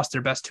just lost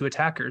their best two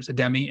attackers,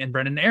 Ademi and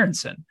Brendan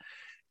Aronson.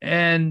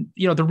 And,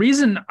 the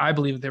reason I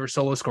believe that they were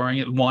solo scoring,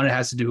 it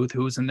has to do with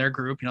who was in their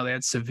group. They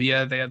had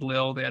Sevilla, they had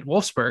Lille, they had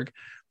Wolfsburg,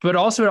 but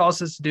also it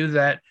also has to do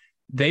that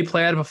they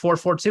play out of a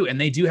 4-4-2, and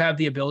they do have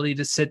the ability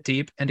to sit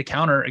deep and to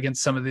counter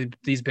against some of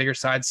these bigger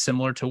sides,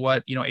 similar to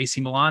what,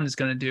 AC Milan is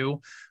going to do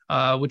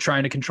with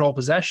trying to control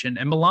possession.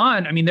 And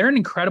Milan, they're an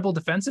incredible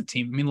defensive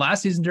team.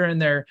 Last season during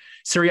their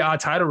Serie A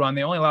title run,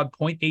 they only allowed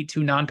 0.82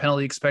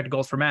 non-penalty expected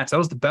goals per match. That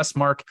was the best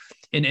mark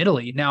in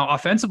Italy. Now,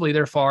 offensively,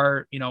 they're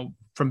far,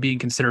 from being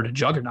considered a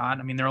juggernaut.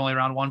 They're only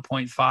around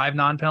 1.5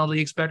 non-penalty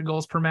expected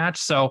goals per match.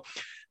 So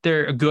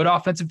they're a good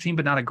offensive team,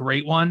 but not a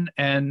great one.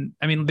 And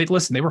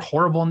they were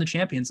horrible in the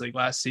Champions League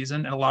last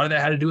season. And a lot of that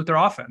had to do with their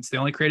offense. They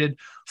only created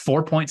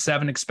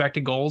 4.7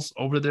 expected goals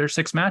over their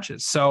 6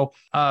 matches. So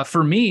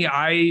for me,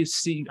 I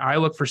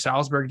look for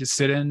Salzburg to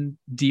sit in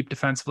deep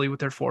defensively with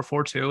their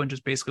 4-4-2 and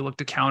just basically look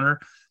to counter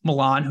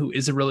Milan, who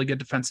is a really good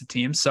defensive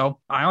team. So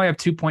I only have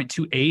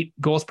 2.28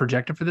 goals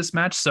projected for this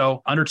match.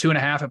 So under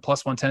 2.5 at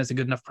plus 110 is a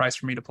good enough price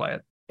for me to play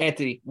it.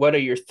 Anthony, what are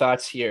your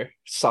thoughts here?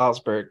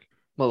 Salzburg,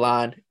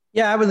 Milan.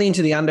 Yeah, I would lean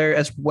to the under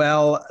as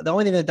well. The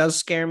only thing that does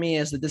scare me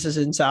is that this is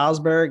in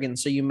Salzburg, and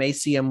so you may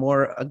see a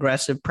more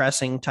aggressive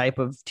pressing type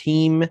of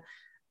team,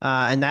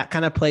 and that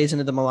kind of plays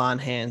into the Milan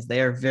hands.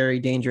 They are very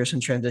dangerous in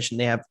transition.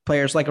 They have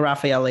players like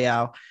Rafael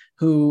Leao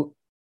who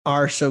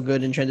are so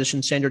good in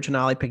transition. Sandro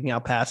Tonali picking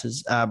out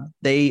passes.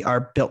 They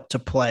are built to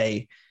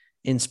play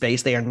in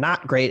space. They are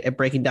not great at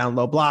breaking down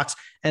low blocks,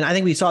 and I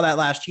think we saw that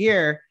last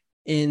year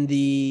in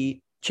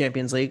the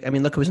Champions League.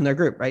 Look who was in their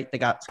group, right? They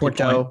got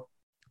Porto.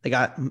 They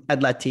got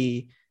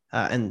Atleti,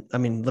 and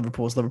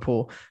Liverpool's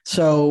Liverpool.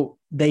 So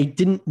they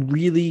didn't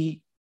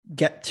really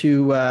get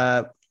to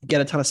get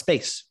a ton of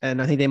space,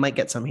 and I think they might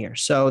get some here.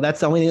 So that's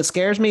the only thing that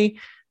scares me.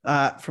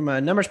 From a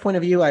numbers point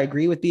of view, I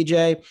agree with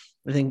BJ.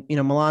 I think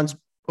Milan's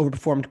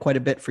overperformed quite a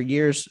bit for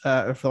years,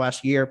 for the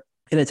last year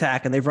in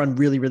attack, and they've run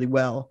really, really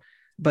well.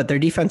 But their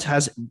defense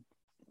has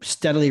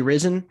steadily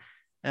risen.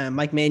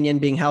 Mike Maignan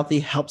being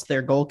healthy helps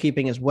their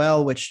goalkeeping as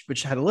well, which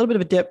had a little bit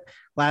of a dip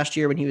last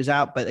year when he was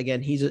out. But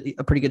again, he's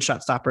a pretty good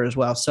shot stopper as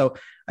well. So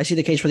I see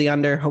the case for the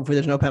under. Hopefully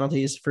there's no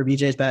penalties for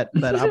BJ's bet,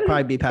 but I'll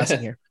probably be passing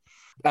here.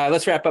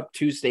 Let's wrap up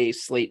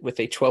Tuesday's slate with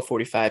a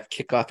 12:45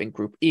 kickoff in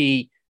Group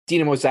E.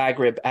 Dinamo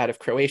Zagreb out of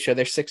Croatia.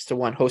 They're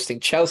 6-1 hosting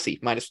Chelsea,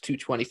 minus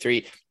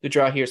 223. The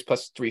draw here is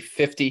plus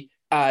 350.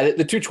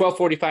 The two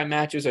 12:45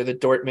 matches are the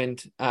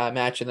Dortmund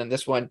match, and then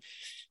this one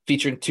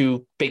featuring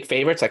two big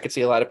favorites. I could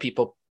see a lot of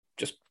people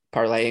just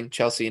parlaying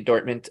Chelsea and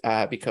Dortmund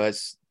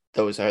because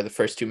those are the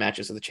first two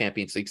matches of the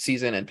Champions League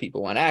season and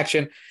people want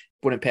action.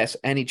 Wouldn't pass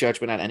any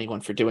judgment on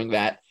anyone for doing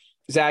that.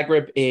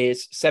 Zagreb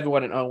is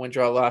 7-1-0 win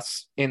draw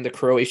loss in the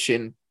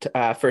Croatian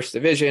first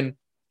division,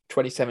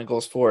 27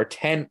 goals for,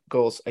 10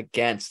 goals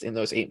against in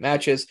those 8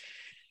 matches.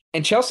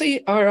 And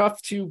Chelsea are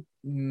off to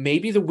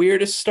maybe the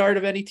weirdest start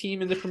of any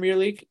team in the Premier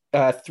League.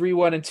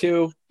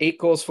 3-1-2, 8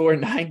 goals for,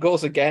 9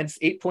 goals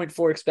against,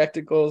 8.4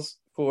 expected goals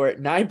for,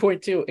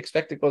 9.2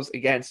 expected goals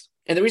against.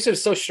 And the reason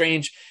it's so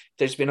strange,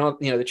 there's been all,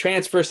 the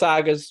transfer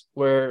sagas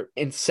were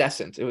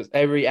incessant. It was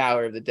every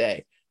hour of the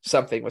day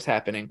something was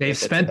happening. They've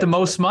spent the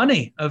most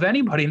money of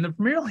anybody in the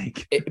Premier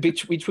League.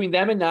 Between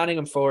them and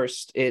Nottingham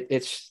Forest,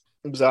 it's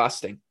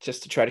exhausting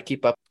just to try to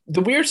keep up.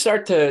 The weird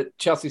start to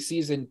Chelsea's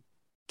season,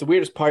 the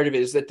weirdest part of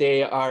it is that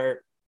they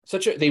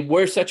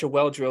were such a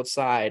well-drilled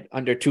side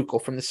under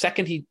Tuchel from the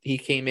second he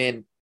came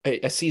in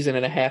a season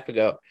and a half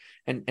ago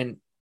and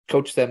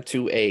coached them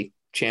to a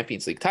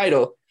Champions League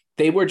title.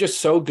 They were just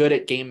so good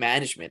at game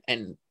management,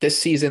 and this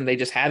season they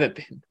just haven't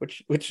been,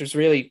 which is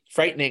really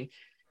frightening.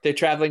 They're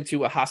traveling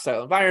to a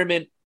hostile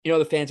environment.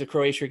 The fans of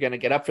Croatia are going to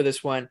get up for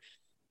this one.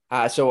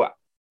 So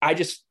I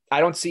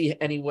don't see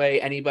any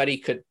way anybody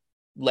could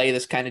lay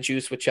this kind of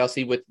juice with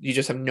Chelsea. You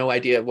just have no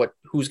idea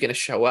who's going to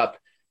show up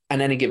on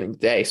any given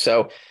day.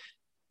 So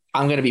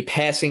I'm going to be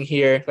passing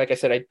here. Like I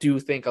said, I do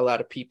think a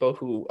lot of people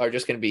who are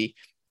just going to be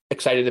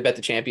excited to bet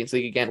the Champions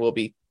League again will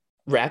be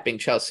wrapping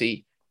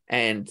Chelsea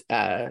and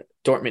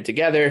Dortmund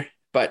together,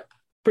 but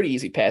pretty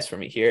easy pass for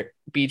me here.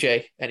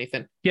 BJ,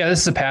 anything? Yeah,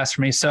 this is a pass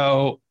for me.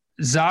 So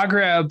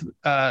Zagreb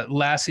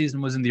last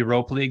season was in the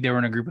Europa League. They were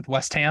in a group with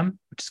West Ham,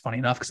 which is funny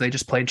enough because they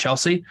just played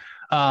Chelsea.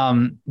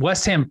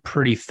 West Ham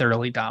pretty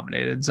thoroughly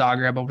dominated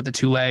Zagreb over the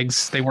 2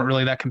 legs. They weren't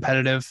really that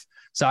competitive.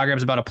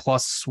 Zagreb's about a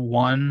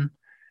 +1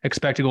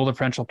 expected goal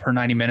differential per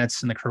 90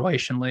 minutes in the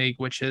Croatian league,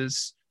 which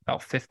is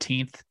about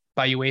 15th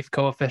by UEFA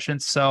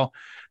coefficients. So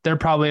they're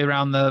probably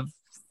around the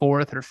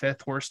 4th or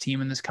 5th worst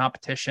team in this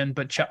competition.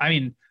 But I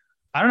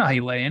don't know how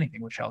you lay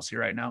anything with Chelsea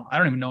right now. I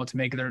don't even know what to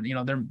make of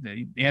their,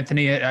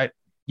 Anthony,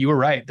 you were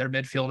right. Their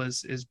midfield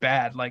is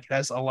bad. Like, it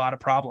has a lot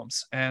of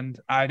problems, and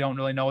I don't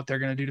really know what they're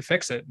going to do to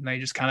fix it. And they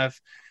just kind of,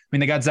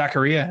 they got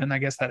Zakaria, and I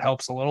guess that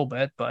helps a little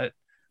bit, but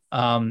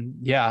I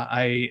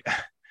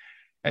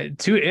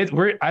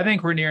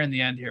think we're nearing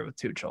the end here with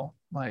Tuchel.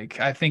 Like,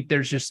 I think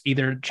there's just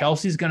either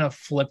Chelsea's going to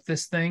flip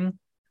this thing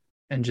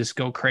and just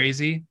go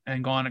crazy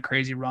and go on a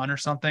crazy run or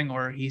something,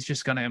 or he's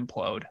just going to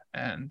implode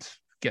and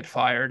get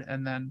fired.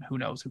 And then who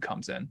knows who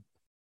comes in.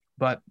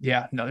 But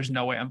yeah, no, there's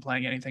no way I'm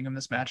playing anything in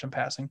this match. I'm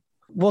passing.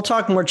 We'll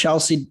talk more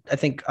Chelsea, I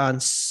think, on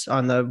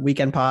the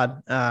weekend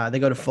pod. They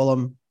go to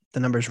Fulham. The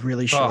number is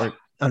really short.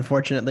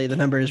 Unfortunately, the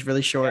number is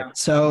really short. Yeah.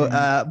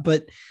 So,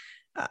 but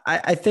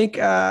I think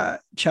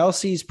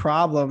Chelsea's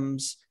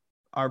problems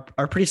are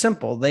pretty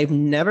simple. They've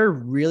never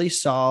really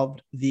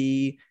solved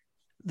the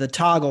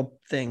toggle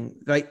thing.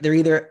 Right? They're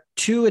either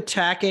too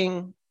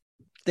attacking.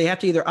 They have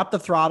to either up the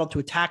throttle to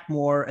attack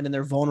more, and then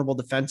they're vulnerable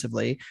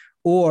defensively,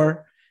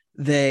 or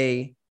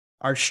they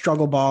are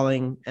struggle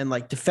balling and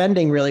like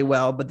defending really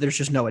well, but there's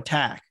just no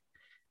attack.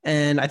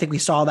 And I think we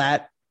saw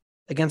that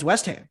against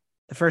West Ham.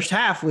 The first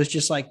half was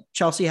just like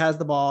Chelsea has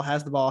the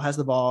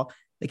ball.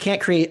 They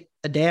can't create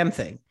a damn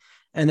thing.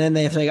 And then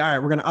they say, all right,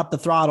 we're going to up the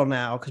throttle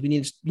now because we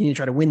need to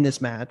try to win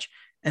this match.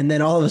 And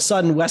then all of a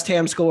sudden West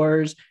Ham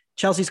scores,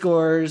 Chelsea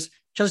scores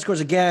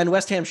again.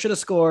 West Ham should have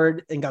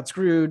scored and got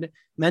screwed.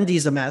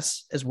 Mendy's a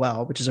mess as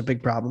well, which is a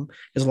big problem.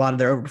 There's a lot of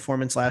their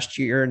overperformance last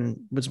year and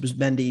was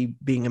Mendy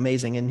being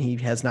amazing, and he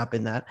has not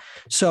been that.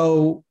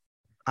 So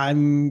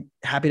I'm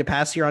happy to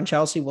pass here on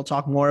Chelsea. We'll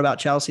talk more about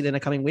Chelsea in the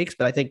coming weeks,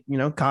 but I think,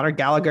 Conor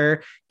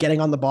Gallagher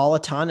getting on the ball a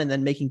ton and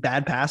then making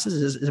bad passes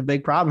is a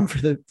big problem for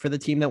the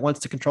team that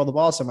wants to control the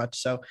ball so much.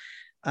 So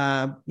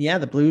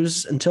the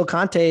Blues, until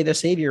Conte, their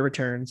savior,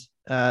 returns,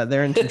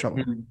 they're in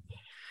trouble.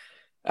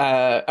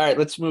 All right,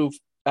 let's move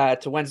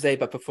to Wednesday.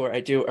 But before I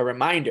do, a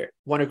reminder,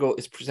 Wondergoal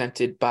is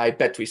presented by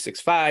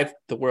Bet365,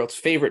 the world's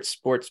favorite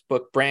sports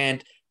book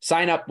brand.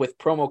 Sign up with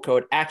promo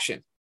code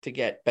ACTION to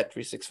get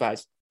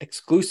Bet365's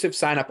exclusive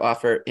sign-up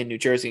offer in New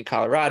Jersey and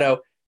Colorado.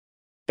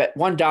 Bet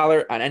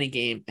 $1 on any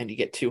game and you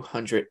get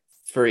 $200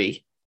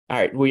 free. All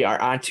right, we are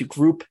on to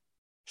Group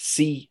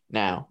C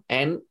now.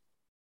 And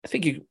I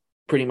think you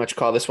pretty much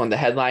call this one the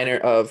headliner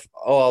of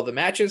all the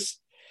matches.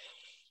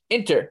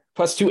 Inter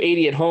plus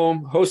 280 at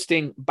home,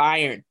 hosting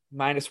Bayern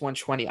minus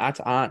 120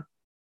 on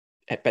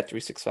at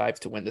Bet365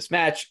 to win this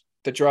match.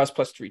 The draw is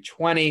plus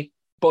 320.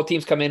 Both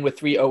teams come in with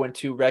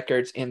 3-0-2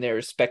 records in their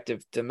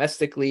respective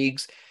domestic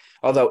leagues,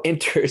 although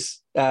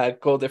Inter's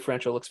goal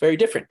differential looks very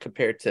different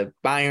compared to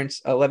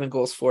Bayern's. 11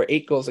 goals for,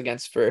 8 goals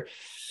against for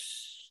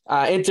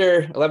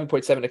Inter,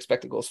 11.7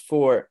 expected goals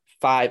for,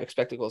 5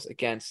 expected goals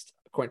against,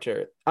 according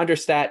to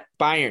Understat.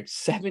 Bayern,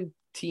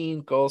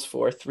 17 goals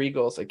for, 3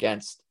 goals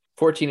against,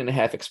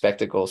 14.5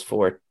 expected goals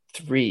for,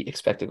 3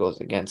 expected goals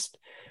against.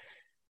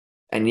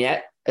 And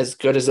yet, as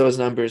good as those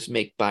numbers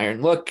make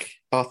Bayern look,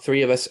 all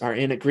three of us are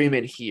in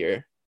agreement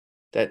here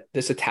that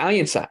this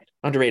Italian side,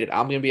 underrated.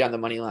 I'm going to be on the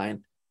money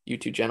line. You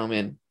two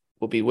gentlemen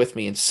will be with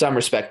me in some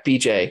respect.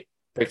 BJ,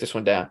 break this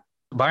one down.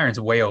 Bayern's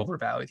way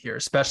overvalued here,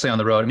 especially on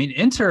the road. I mean,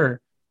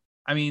 Inter,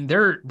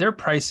 they're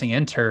pricing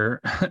Inter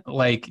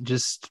like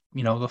just,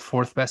 the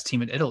fourth best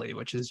team in Italy,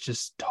 which is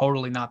just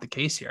totally not the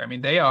case here. I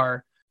mean, they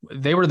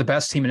were the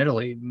best team in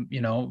Italy,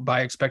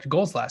 by expected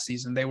goals last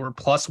season. They were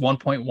plus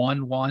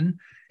 1.11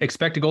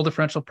 expected goal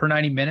differential per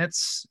 90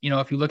 minutes.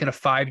 If you look at a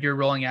 5-year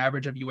rolling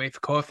average of UEFA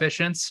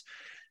coefficients,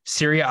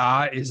 Serie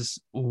A is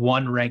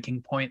 1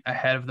 ranking point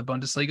ahead of the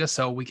Bundesliga.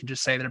 So we can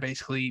just say they're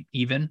basically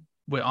even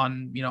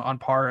on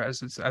par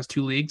as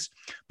 2 leagues.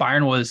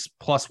 Bayern was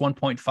plus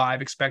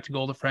 1.5 expected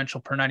goal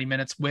differential per 90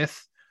 minutes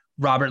with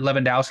Robert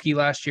Lewandowski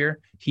last year.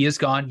 He is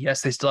gone.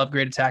 Yes, they still have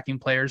great attacking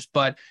players,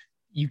 but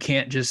you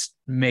can't just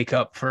make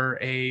up for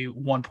a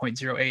 1.08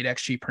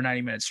 XG per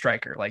 90 minute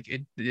striker. Like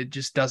it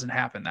just doesn't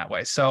happen that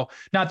way. So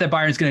not that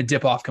Bayern's going to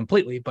dip off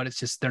completely, but it's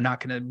just, they're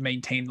not going to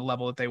maintain the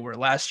level that they were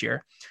last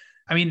year.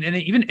 I mean, and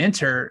even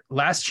Inter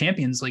last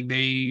Champions League,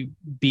 they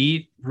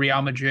beat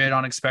Real Madrid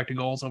on expected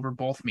goals over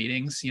both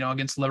meetings,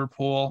 against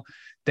Liverpool.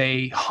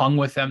 They hung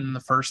with them in the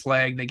first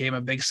leg. They gave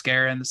them a big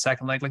scare in the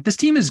second leg. Like, this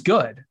team is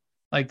good.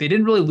 Like, they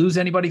didn't really lose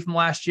anybody from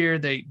last year.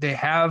 They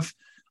have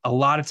a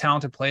lot of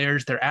talented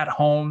players. They're at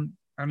home.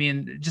 I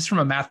mean, just from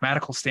a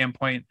mathematical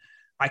standpoint,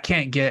 I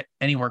can't get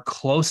anywhere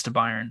close to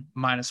Bayern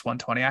minus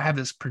 120. I have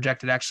this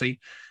projected actually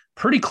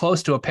pretty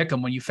close to a pick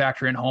 'em when you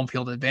factor in home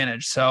field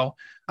advantage. So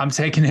I'm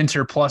taking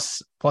Inter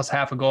plus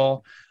half a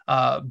goal.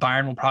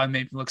 Bayern will probably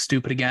make me look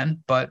stupid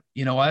again, but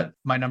you know what?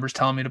 My number's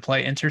telling me to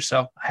play Inter,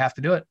 so I have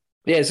to do it.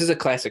 Yeah, this is a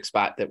classic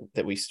spot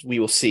that we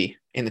will see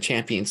in the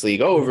Champions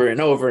League over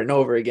and over and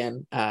over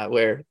again,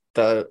 where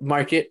the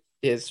market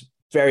is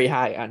very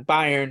high on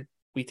Bayern.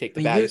 We take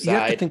the value side. You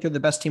have to think they're the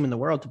best team in the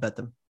world to bet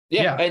them.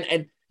 Yeah.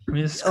 And I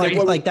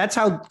mean, like that's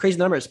how crazy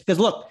the number is. Because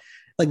look,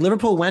 like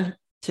Liverpool went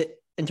to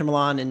Inter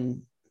Milan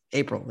in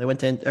April. They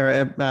went to,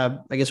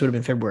 I guess it would have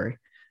been February,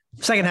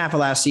 second half of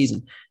last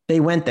season. They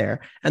went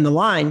there, and the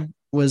line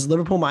was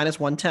Liverpool minus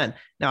 110.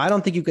 Now, I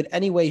don't think you could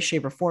any way,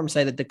 shape, or form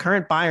say that the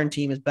current Bayern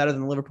team is better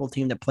than the Liverpool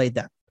team that played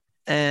them.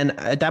 And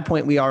at that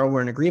point, we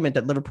were in agreement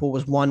that Liverpool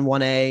was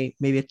 1A,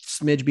 maybe a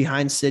smidge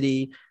behind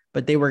City,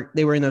 but they were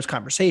in those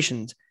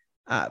conversations.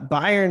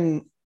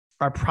 Bayern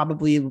are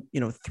probably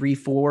 3,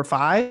 4,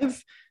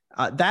 5.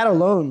 That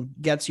alone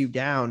gets you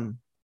down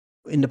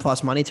into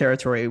plus money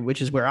territory,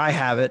 which is where I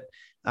have it.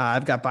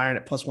 I've got Bayern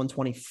at plus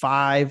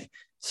 125.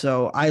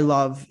 So I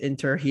love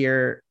Inter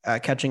here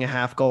catching a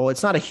half goal.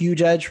 It's not a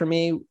huge edge for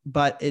me,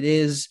 but it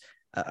is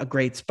a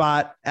great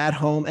spot at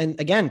home. And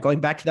again, going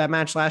back to that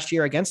match last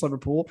year against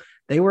Liverpool,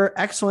 they were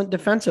excellent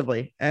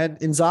defensively. And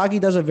Inzaghi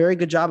does a very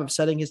good job of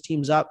setting his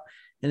teams up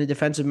in a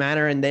defensive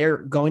manner. And they're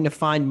going to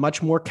find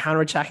much more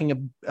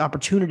counterattacking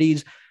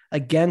opportunities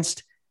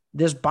against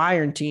this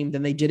Bayern team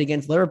than they did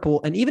against Liverpool.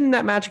 And even in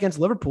that match against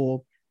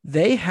Liverpool,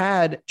 they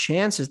had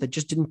chances that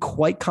just didn't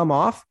quite come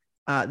off.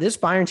 This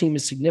Bayern team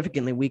is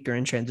significantly weaker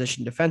in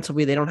transition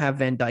defensively. They don't have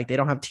Van Dijk. They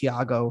don't have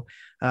Thiago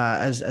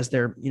as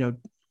their,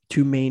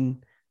 two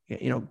main,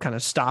 kind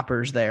of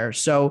stoppers there.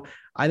 So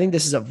I think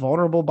this is a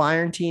vulnerable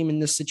Bayern team in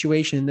this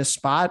situation, in this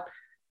spot.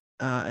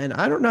 And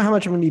I don't know how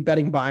much I'm going to be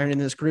betting Bayern in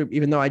this group,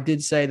 even though I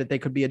did say that they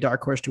could be a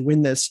dark horse to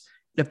win this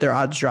if their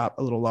odds drop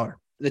a little lower.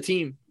 The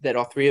team that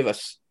all three of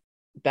us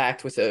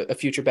backed with a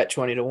future bet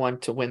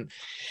 20-1 to win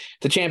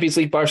the Champions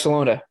League,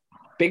 Barcelona,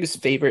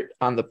 biggest favorite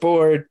on the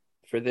board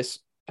for this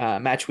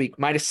match week,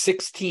 minus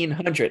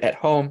 1,600 at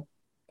home,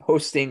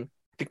 hosting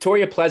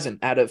Victoria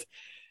Pleasant out of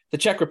the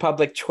Czech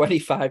Republic,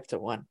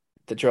 25-1.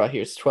 The draw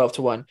here is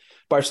 12-1.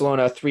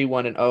 Barcelona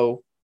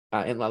 3-1-0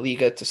 in La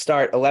Liga to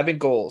start. 11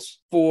 goals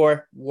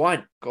for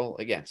 1 goal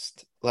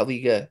against. La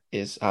Liga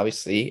is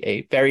obviously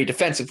a very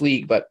defensive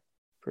league, but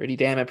pretty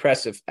damn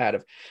impressive out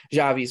of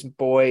Xavi's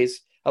boys.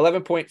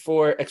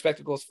 11.4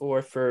 expected goals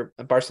for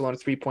Barcelona,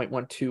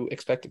 3.12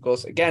 expected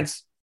goals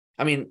against.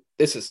 I mean,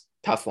 this is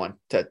a tough one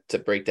to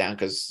break down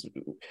because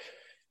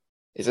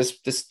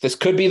this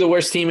could be the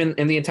worst team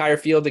in the entire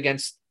field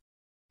against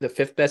the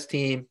 5th best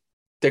team.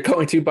 They're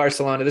going to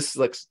Barcelona.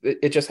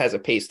 It just has a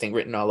pasting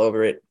written all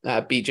over it.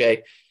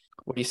 BJ,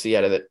 what do you see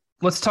out of it?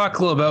 Let's talk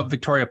a little about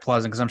Victoria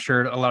Pleasant, because I'm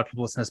sure a lot of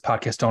people listening to this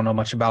podcast don't know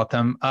much about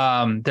them.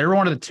 They're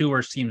one of the 2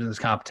 worst teams in this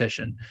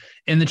competition.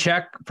 In the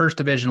Czech first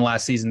division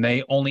last season,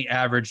 they only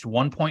averaged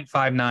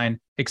 1.59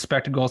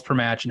 expected goals per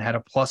match and had a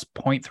plus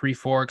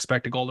 0.34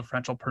 expected goal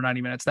differential per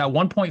 90 minutes. That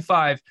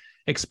 1.5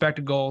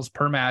 expected goals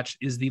per match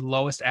is the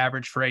lowest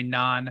average for a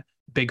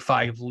non-Big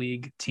 5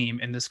 league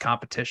team in this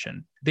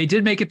competition. They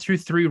did make it through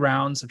 3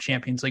 rounds of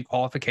Champions League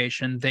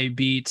qualification. They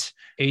beat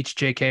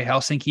HJK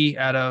Helsinki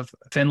out of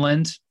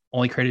Finland,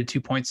 only created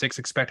 2.6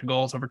 expected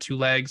goals over 2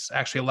 legs,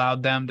 actually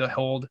allowed them to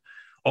hold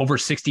over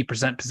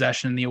 60%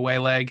 possession in the away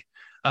leg.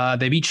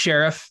 They beat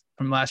Sheriff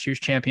from last year's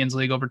Champions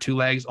League over 2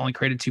 legs, only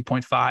created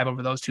 2.5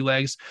 over those 2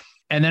 legs.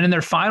 And then in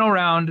their final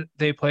round,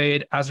 they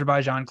played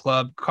Azerbaijan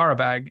club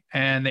Karabag,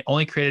 and they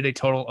only created a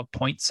total of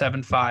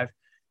 0.75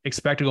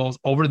 expected goals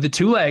over the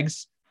 2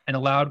 legs and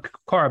allowed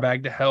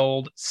Karabag to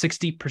hold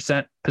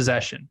 60%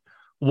 possession.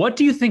 What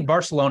do you think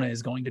Barcelona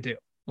is going to do?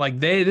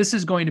 This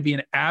is going to be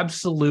an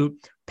absolute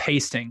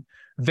pasting,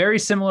 very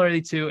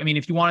similarly to,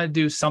 if you want to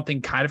do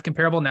something kind of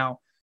comparable now,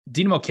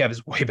 Dinamo Kiev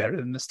is way better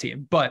than this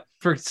team, but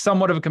for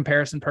somewhat of a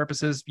comparison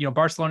purposes,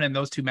 Barcelona in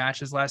those 2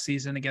 matches last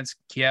season against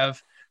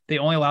Kiev, they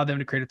only allowed them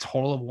to create a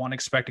total of 1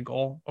 expected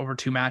goal over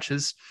 2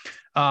 matches.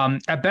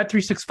 At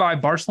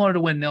Bet365, Barcelona to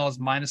win nil is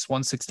minus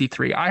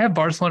 163. I have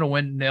Barcelona to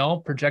win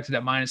nil projected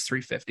at minus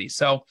 350.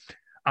 So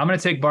I'm going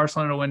to take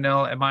Barcelona to win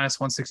nil at minus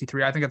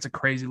 163. I think that's a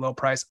crazy low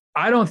price.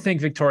 I don't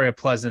think Victoria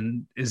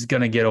Pleasant is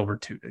going to get over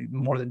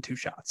more than 2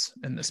 shots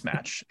in this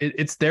match.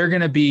 They're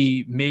going to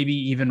be maybe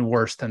even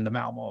worse than the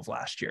Malmo of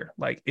last year.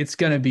 It's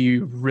going to be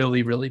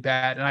really, really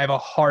bad. And I have a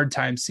hard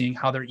time seeing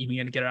how they're even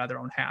going to get out of their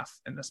own half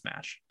in this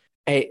match.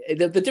 Hey,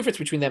 the difference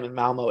between them and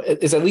Malmo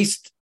is at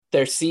least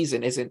their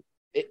season isn't.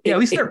 At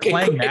least they're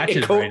playing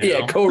matches right now.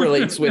 Yeah, it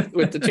correlates with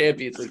the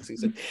Champions League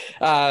season.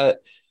 That's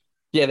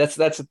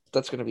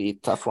going to be a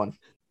tough one.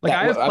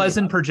 I have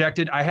Pleasant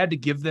projected. I had to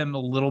give them a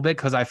little bit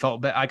because I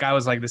felt I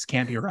was like, this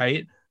can't be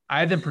right. I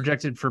had them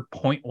projected for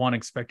 0.1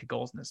 expected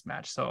goals in this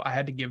match. So I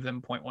had to give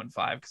them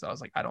 0.15 because I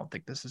was like, I don't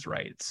think this is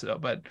right.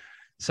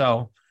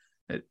 So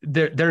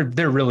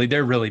they're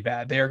really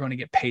bad. They are going to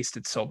get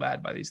pasted so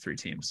bad by these 3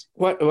 teams.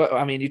 What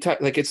you talk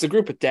it's the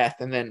group of death,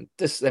 and then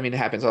this. It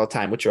happens all the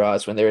time with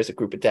draws. When there is a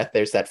group of death,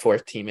 there's that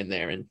 4th team in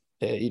there, and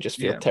you just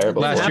feel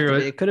terrible. Last year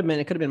it could have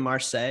been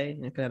Marseille. It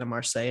could have had a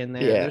Marseille in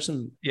there. Yeah. There's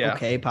some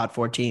okay pot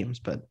 4 teams,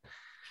 but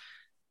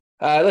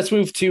let's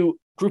move to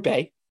Group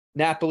A.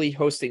 Napoli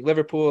hosting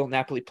Liverpool.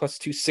 Napoli plus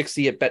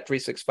 260 at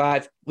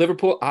Bet365.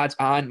 Liverpool odds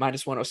on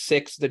minus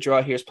 106. The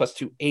draw here is plus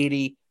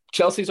 280.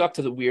 Chelsea's off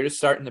to the weirdest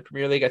start in the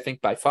Premier League, I think,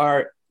 by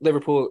far.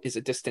 Liverpool is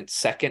a distant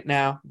second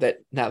now that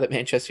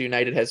Manchester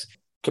United has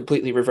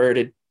completely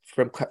reverted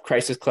from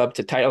crisis club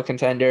to title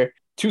contender.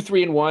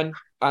 2-3-1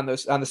 on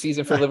the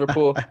season for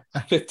Liverpool.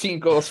 15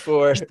 goals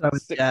for.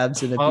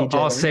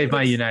 I'll save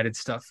my United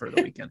stuff for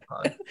the weekend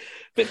pod.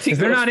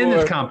 They're not in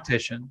this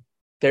competition.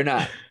 They're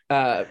not.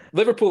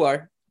 Liverpool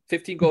are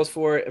 15 goals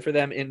for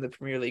them in the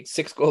Premier League,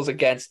 6 goals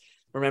against.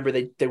 Remember,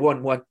 they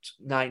won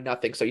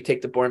 9-0. So you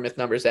take the Bournemouth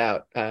numbers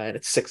out, and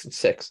it's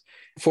 6-6.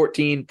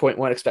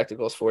 14.1 expected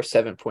goals for,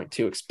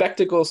 7.2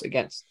 expected goals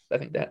against. I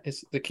think that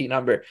is the key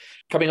number.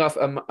 Coming off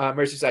a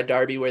Merseyside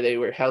derby where they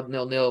were held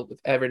 0-0 with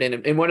Everton,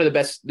 and one of the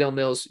best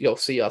 0-0s you'll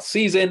see all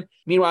season.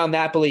 Meanwhile,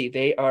 Napoli,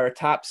 they are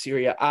atop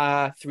Serie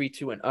A,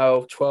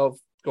 3-2-0, 12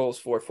 goals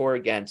for, 4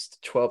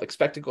 against, 12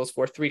 expected goals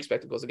for, 3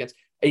 expected goals against.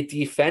 A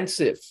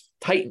defensive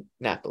titan,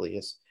 Napoli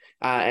is.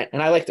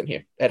 And I like them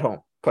here at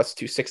home, plus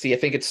 260. I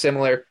think it's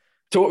similar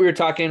to what we were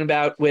talking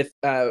about with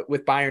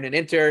Bayern and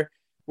Inter,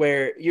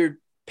 where you're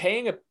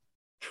paying a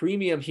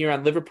premium here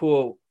on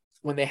Liverpool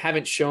when they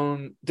haven't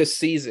shown this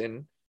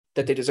season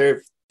that they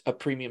deserve a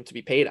premium to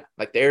be paid on.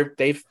 Like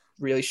they've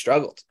really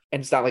struggled, and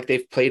it's not like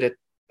they've played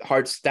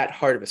that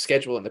hard of a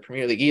schedule in the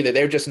Premier League either.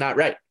 They're just not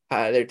right.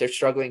 They're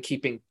struggling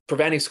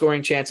preventing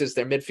scoring chances.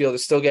 Their midfield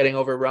is still getting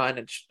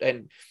overrun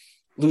and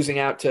losing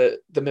out to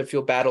the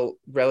midfield battle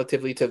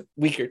relatively to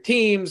weaker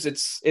teams.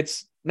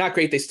 It's not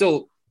great. They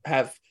still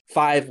have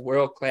 5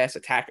 world-class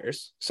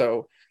attackers,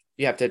 so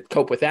you have to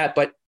cope with that.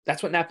 But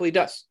that's what Napoli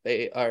does.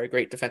 They are a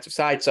great defensive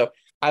side. So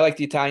I like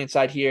the Italian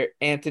side here.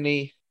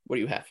 Anthony, what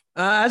do you have?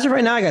 As of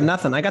right now, I got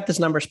nothing. I got this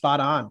number spot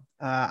on.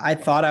 I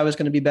thought I was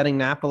going to be betting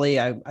Napoli.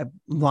 I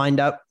lined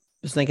up,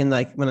 was thinking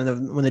like when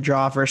the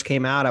draw first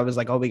came out, I was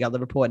like, oh, we got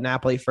Liverpool at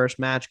Napoli first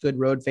match, good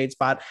road fade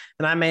spot.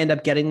 And I may end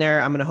up getting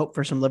there. I'm going to hope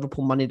for some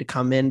Liverpool money to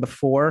come in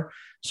before.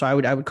 So I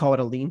would call it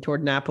a lean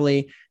toward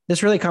Napoli.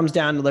 This really comes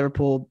down to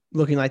Liverpool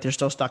looking like they're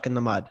still stuck in the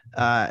mud.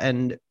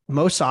 And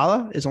Mo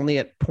Salah is only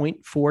at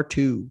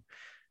 0.42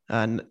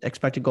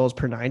 expected goals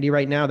per 90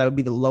 right now. That would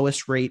be the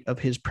lowest rate of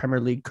his Premier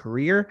League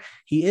career.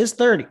 He is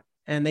 30,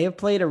 and they have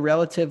played a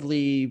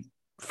relatively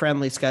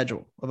friendly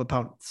schedule of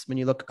opponents. When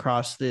you look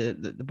across the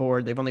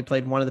board, they've only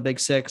played one of the big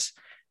 6,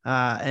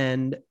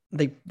 and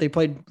they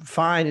played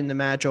fine in the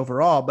match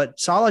overall, but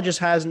Salah just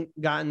hasn't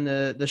gotten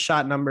the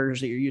shot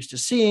numbers that you're used to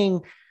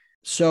seeing.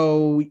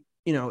 So,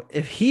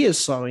 if he is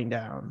slowing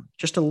down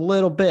just a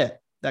little bit,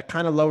 that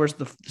kind of lowers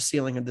the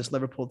ceiling of this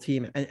Liverpool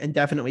team and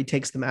definitely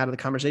takes them out of the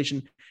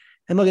conversation.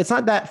 And look, it's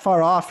not that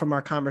far off from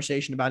our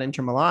conversation about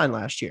Inter Milan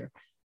last year.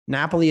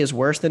 Napoli is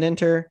worse than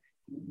Inter.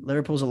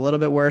 Liverpool's a little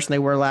bit worse than they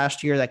were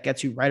last year. That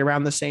gets you right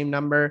around the same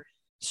number.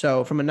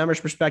 So from a numbers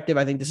perspective,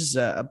 I think this is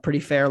a pretty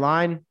fair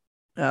line,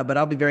 but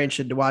I'll be very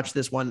interested to watch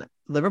this one.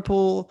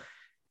 Liverpool,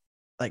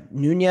 like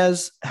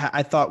Nunez,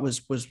 I thought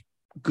was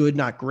good,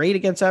 not great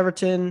against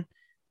Everton,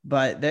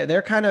 but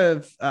they're kind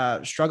of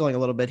struggling a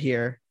little bit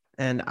here.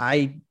 And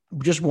I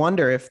just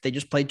wonder if they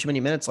just played too many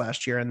minutes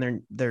last year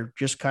and they're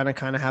just kind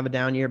of have a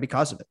down year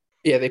because of it.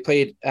 Yeah, they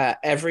played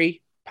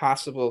every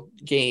possible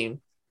game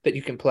that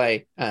you can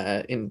play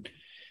in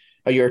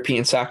a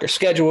European soccer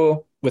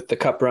schedule. With the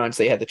cup runs,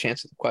 they had the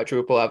chance of the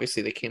quadruple.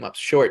 Obviously, they came up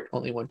short,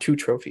 only won 2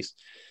 trophies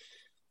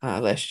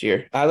last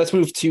year. Let's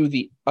move to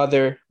the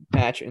other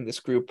match in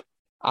this group.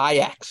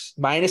 Ajax,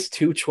 minus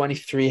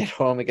 223 at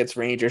home against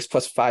Rangers,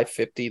 plus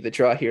 550. The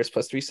draw here is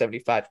plus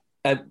 375.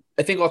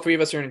 I think all 3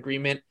 of us are in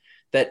agreement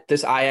that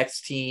this Ajax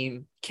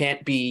team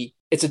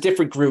it's a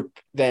different group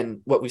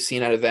than what we've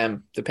seen out of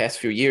them the past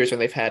few years when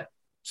they've had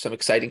some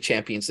exciting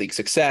Champions League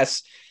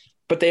success,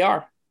 but they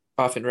are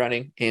off and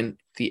running in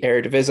the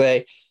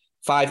Eredivisie.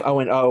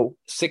 5-0-0,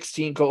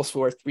 16 goals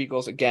for, 3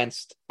 goals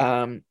against.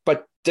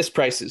 But this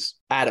price is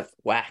out of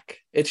whack.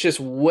 It's just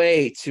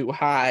way too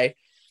high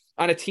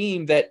on a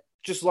team that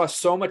just lost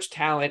so much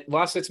talent,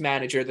 lost its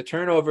manager, the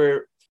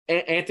turnover.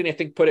 Anthony, I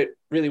think, put it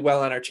really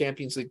well on our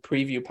Champions League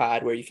preview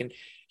pod, where you can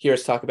hear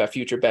us talk about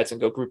future bets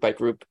and go group by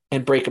group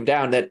and break them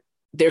down, that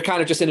they're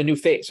kind of just in a new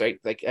phase, right?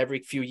 Like every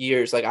few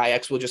years, like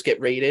Ajax will just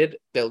get rated.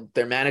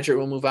 Their manager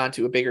will move on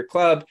to a bigger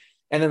club,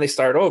 and then they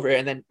start over.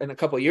 And then in a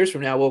couple of years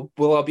from now,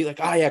 we'll all be like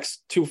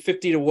Ajax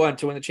 250-1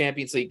 to win the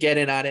Champions League, get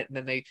in on it. And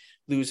then they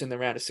lose in the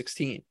round of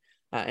 16.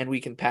 And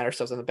we can pat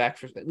ourselves on the back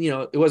for,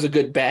 it was a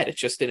good bet. It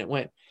just didn't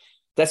win.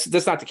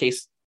 That's not the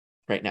case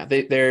right now.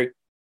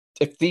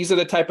 If these are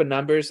the type of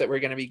numbers that we're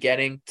going to be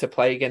getting to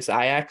play against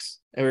Ajax,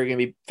 and we're going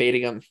to be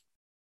fading them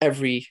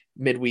every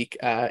midweek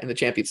in the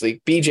Champions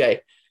League. BJ,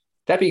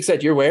 that being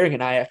said, you're wearing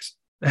an Ajax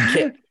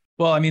kit.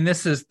 Well, I mean,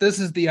 this is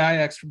the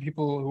Ajax for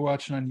people who are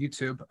watching on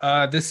YouTube.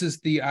 This is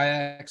the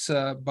Ajax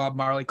Bob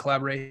Marley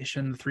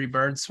collaboration, the 3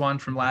 Birds one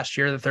from last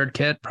year, the 3rd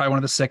kit, probably one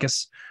of the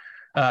sickest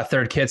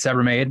 3rd kits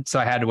ever made. So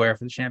I had to wear it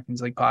for the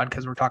Champions League pod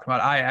because we're talking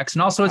about Ajax,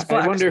 and also it's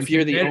black. I wonder if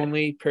you're the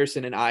only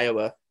person in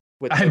Iowa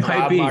with I the might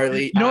Bob be.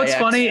 Marley. You know what's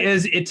Ajax. funny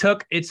is it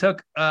took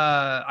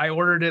I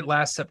ordered it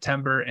last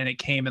September and it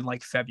came in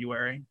like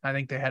February. I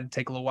think they had to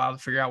take a little while to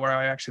figure out where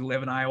I actually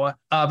live in Iowa.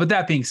 But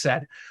that being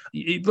said,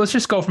 let's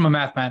just go from a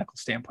mathematical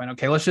standpoint.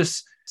 Okay, let's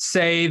just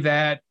say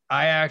that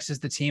Ajax is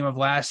the team of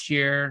last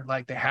year.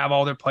 Like, they have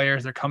all their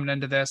players. They're coming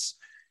into this.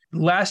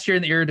 Last year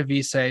in the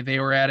Eredivisie, they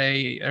were at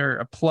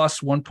a plus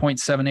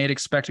 1.78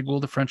 expected goal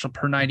differential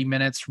per 90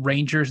 minutes.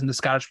 Rangers in the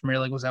Scottish Premier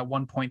League was at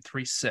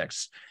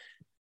 1.36.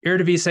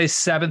 Eredivisie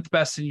 7th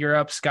best in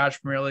Europe. Scottish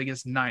Premier League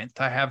is 9th.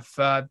 I have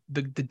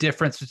the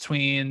difference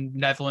between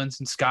Netherlands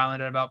and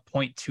Scotland at about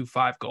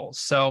 0.25 goals.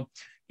 So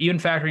even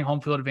factoring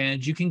home field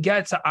advantage, you can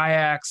get to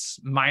Ajax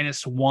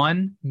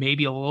 -1,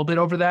 maybe a little bit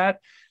over that.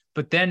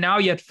 But then now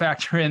you have to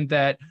factor in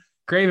that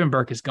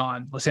Gravenberch is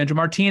gone. Lisandro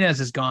Martinez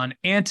is gone.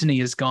 Antony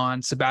is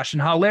gone. Sebastian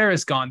Haller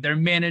is gone. Their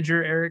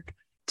manager, Eric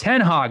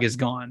Ten Hag, is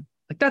gone.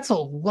 Like, that's a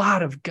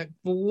lot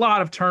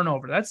of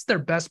turnover. That's their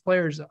best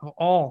players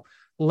all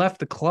left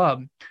the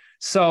club.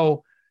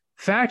 So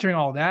factoring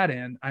all that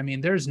in, I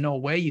mean, there's no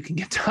way you can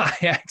get to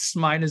Ajax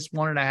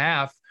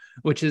 -1.5,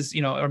 which is,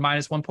 or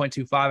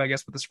 -1.25, I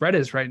guess what the spread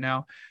is right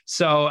now.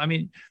 So, I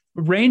mean,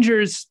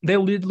 Rangers, they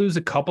did lose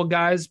a couple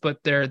guys,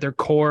 but their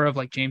core of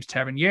like James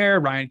Tavernier,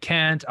 Ryan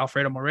Kent,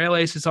 Alfredo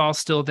Morales is all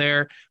still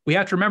there. We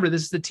have to remember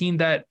this is the team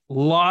that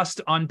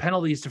lost on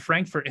penalties to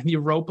Frankfurt in the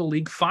Europa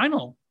League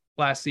final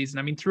last season.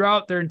 I mean,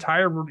 throughout their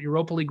entire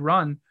Europa League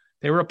run,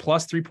 they were a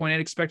plus 3.8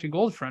 expected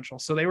goal differential.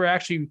 So they were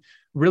actually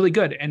really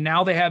good. And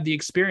now they have the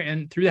experience.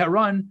 And through that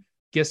run,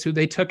 guess who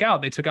they took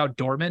out? They took out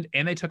Dortmund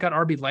and they took out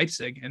RB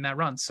Leipzig in that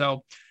run.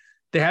 So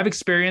they have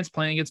experience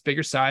playing against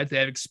bigger sides. They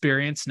have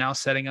experience now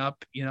setting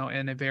up,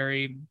 in a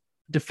very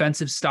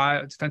defensive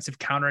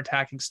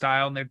counterattacking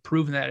style. And they've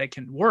proven that it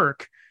can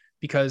work,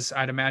 because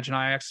I'd imagine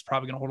Ajax is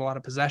probably going to hold a lot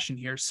of possession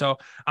here. So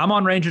I'm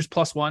on Rangers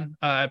 +1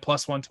 at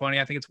 +120.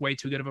 I think it's way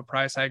too good of a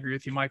price. I agree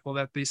with you, Michael,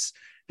 that this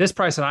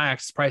price on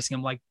Ajax is pricing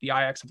them like the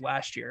Ajax of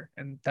last year.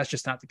 And that's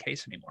just not the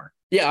case anymore.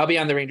 Yeah, I'll be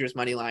on the Rangers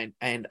money line,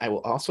 and I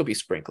will also be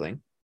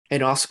sprinkling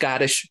an all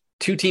Scottish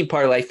 2-team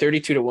parlay,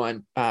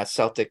 32-1,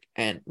 Celtic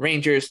and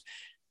Rangers.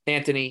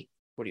 Anthony,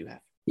 what do you have?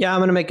 Yeah, I'm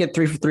going to make it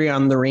 3 for 3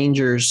 on the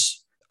Rangers.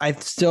 I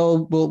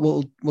still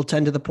will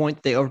tend to the point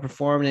that they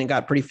overperformed and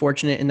got pretty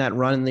fortunate in that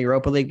run in the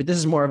Europa League, but this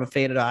is more of a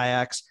faded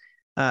Ajax.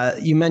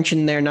 You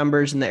mentioned their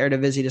numbers in the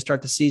Eredivisie to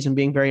start the season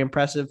being very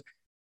impressive.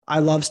 I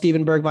love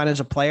Steven Bergwijn as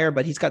a player,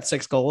 but he's got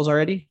 6 goals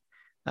already.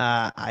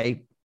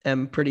 I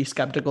am pretty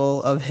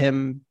skeptical of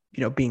him,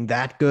 being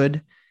that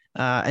good.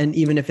 And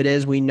even if it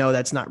is, we know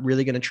that's not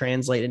really going to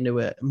translate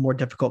into a more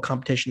difficult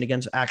competition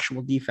against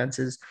actual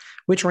defenses,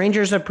 which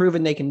Rangers have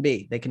proven they can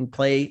be. They can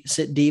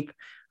sit deep.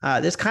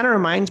 This kind of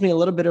reminds me a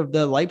little bit of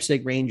the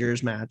Leipzig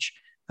Rangers match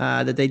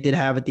that they did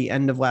have at the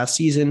end of last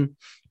season.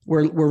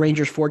 Were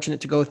Rangers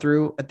fortunate to go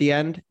through at the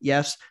end?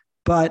 Yes.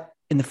 But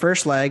in the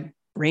first leg,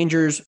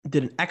 Rangers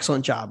did an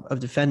excellent job of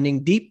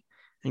defending deep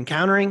and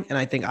countering. And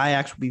I think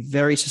Ajax will be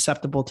very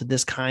susceptible to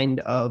this kind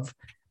of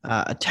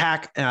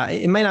attack.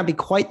 It might not be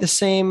quite the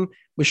same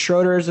with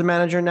Schroeder as the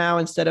manager now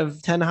instead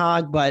of Ten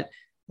Hag, but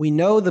we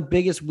know the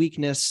biggest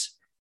weakness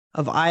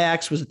of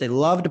Ajax was that they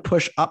love to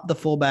push up the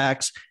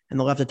fullbacks and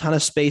they left a ton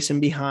of space in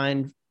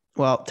behind.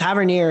 Well,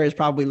 Tavernier is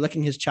probably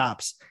licking his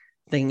chops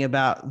thinking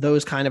about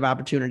those kind of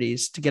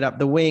opportunities to get up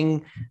the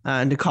wing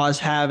and to cause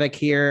havoc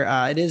here.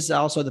 It is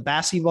also the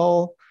Bassi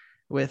Bowl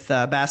with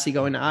Bassi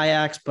going to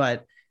Ajax,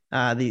 but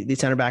the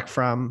center back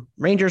from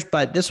Rangers.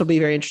 But this will be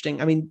very interesting.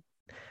 I mean,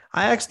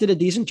 Ajax did a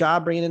decent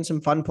job bringing in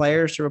some fun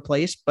players to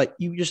replace, but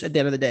you just, at the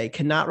end of the day,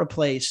 cannot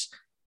replace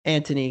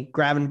Antony,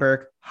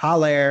 Gravenberch,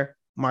 Haller,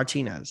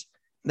 Martinez.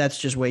 That's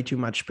just way too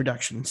much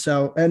production.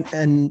 So,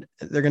 and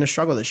they're going to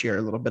struggle this year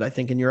a little bit, I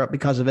think, in Europe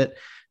because of it.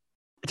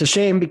 It's a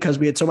shame because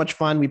we had so much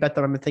fun. We bet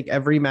them, I think,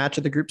 every match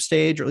of the group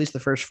stage, or at least the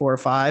first 4 or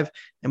 5,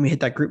 and we hit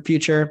that group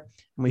future.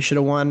 And we should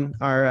have won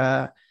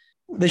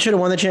they should have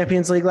won the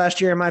Champions League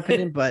last year, in my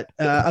opinion. But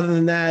other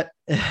than that,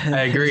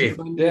 I agree. It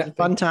was a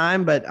fun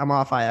time, but I'm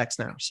off Ajax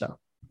now. So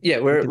yeah,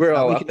 we're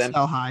all up then.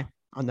 Sell high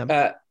on them.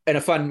 And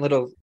a fun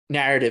little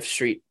narrative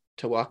street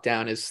to walk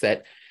down is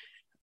that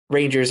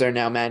Rangers are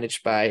now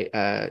managed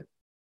by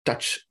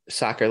Dutch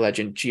soccer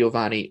legend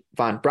Giovanni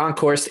van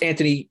Bronckhorst.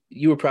 Anthony,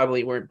 you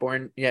weren't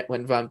born yet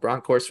when Van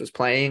Bronckhorst was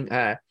playing.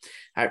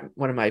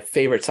 One of my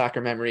favorite soccer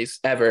memories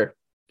ever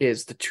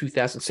is the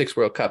 2006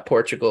 World Cup,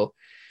 Portugal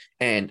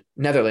and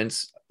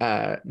Netherlands,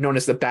 known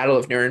as the Battle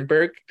of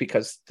Nuremberg,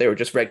 because there were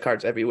just red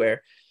cards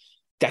everywhere.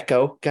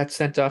 Deco got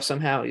sent off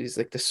somehow. He's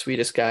like the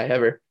sweetest guy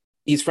ever.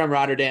 He's from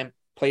Rotterdam,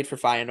 played for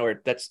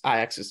Feyenoord. That's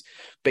Ajax's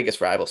biggest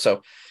rival.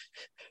 So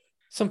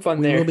some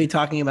fun there. We'll be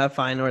talking about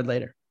Feyenoord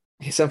later.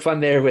 Some fun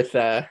there with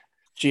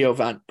Gio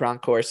van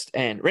Bronckhorst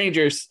and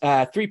Rangers.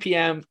 3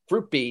 p.m.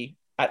 Group B,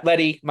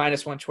 Atleti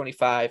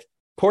 -125.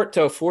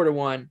 Porto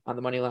 4-1 on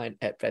the money line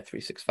at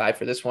Bet365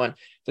 for this one.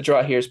 The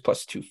draw here is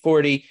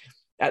 +240.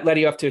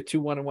 Atleti off to a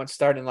 2-1-1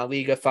 start in La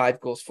Liga.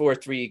 5 goals for,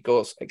 3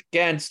 goals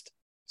against.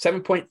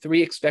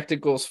 7.3 expected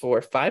goals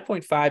for,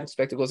 5.5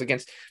 expected goals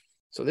against.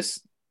 So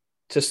this,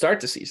 to start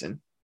the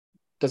season,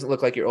 doesn't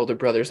look like your older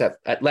brothers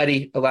at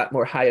Atleti. A lot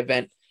more high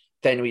event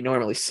than we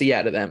normally see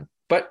out of them.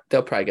 But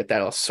they'll probably get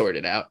that all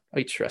sorted out.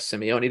 I trust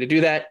Simeone to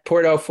do that.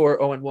 Porto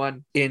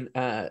 4-0-1 in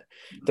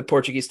the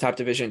Portuguese top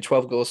division.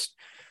 12 goals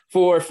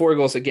for, 4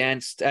 goals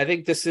against. I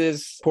think this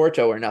is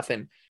Porto or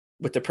nothing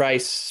with the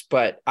price,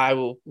 but I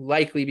will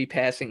likely be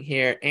passing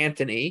here.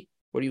 Anthony,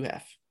 what do you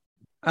have?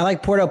 I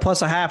like Porto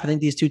 +0.5. I think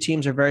these two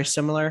teams are very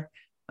similar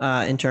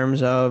in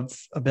terms of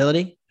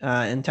ability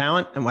and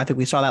talent. And I think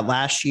we saw that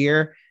last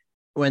year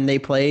when they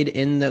played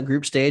in the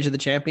group stage of the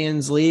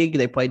Champions League.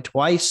 They played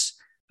twice.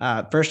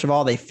 First of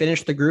all, they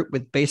finished the group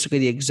with basically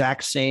the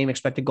exact same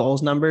expected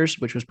goals numbers,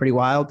 which was pretty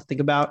wild to think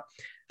about.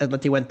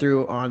 Atleti went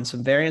through on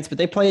some variants, but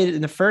they played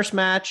in the first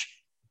match.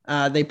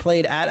 They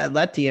played at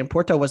Atleti, and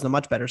Porto was the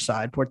much better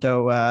side.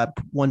 Porto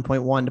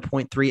 1.1 to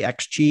 0.3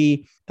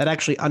 XG. That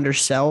actually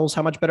undersells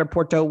how much better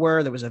Porto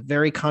were. There was a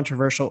very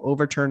controversial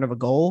overturn of a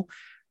goal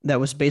that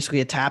was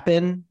basically a tap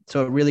in.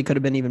 So it really could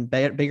have been even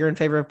bigger in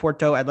favor of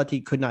Porto.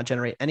 Atleti could not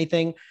generate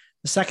anything.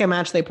 The second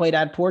match they played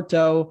at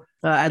Porto,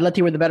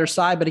 Atleti were the better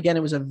side. But again,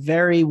 it was a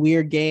very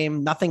weird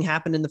game. Nothing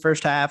happened in the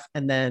first half.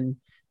 And then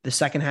the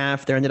second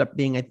half, there ended up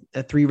being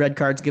a 3 red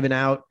cards given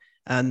out.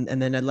 And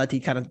then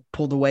Atleti kind of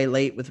pulled away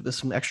late with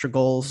some extra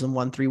goals and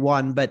won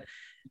 3-1. But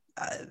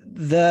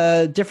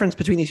the difference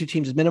between these two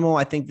teams is minimal.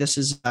 I think this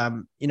is,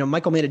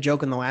 Michael made a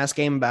joke in the last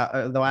game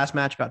about the last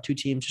match about two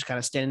teams just kind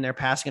of standing there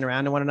passing it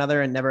around to one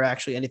another and never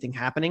actually anything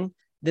happening.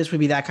 This would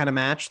be that kind of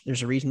match.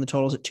 There's a reason the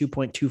total's at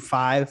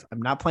 2.25.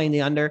 I'm not playing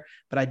the under,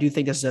 but I do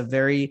think this is a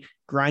very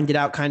grinded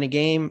out kind of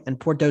game. And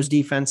Porto's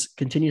defense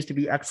continues to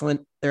be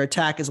excellent. Their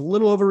attack is a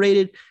little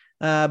overrated,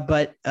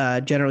 but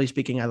generally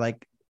speaking, I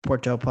like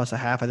Porto plus a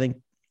half. I think,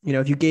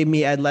 if you gave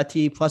me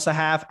Atleti plus a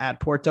half at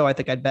Porto, I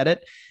think I'd bet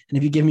it. And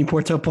if you give me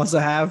Porto plus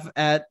a half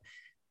at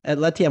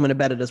Atleti, I'm going to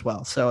bet it as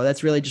well. So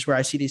that's really just where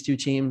I see these two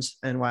teams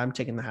and why I'm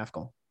taking the half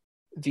goal.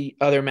 The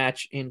other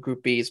match in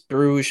Group B is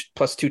Bruges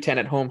plus 210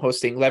 at home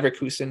hosting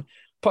Leverkusen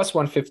plus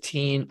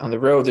 115 on the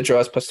road. The draw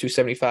is plus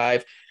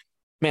 275.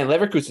 Man,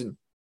 Leverkusen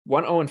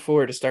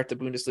 1-0-4 to start the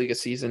Bundesliga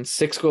season.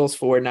 6 goals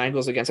for, 9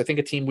 goals against. I think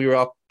a team we were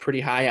all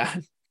pretty high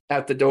on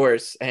out the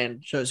doors,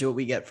 and shows you what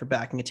we get for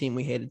backing a team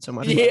we hated so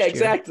much. Yeah,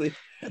 exactly.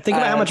 Think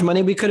about how much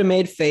money we could have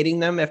made fading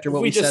them after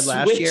what we said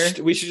last year.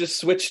 We should just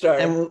switch our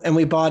and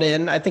we bought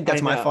in. I think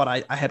that's my fault.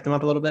 I hyped them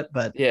up a little bit,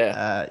 but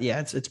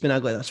it's been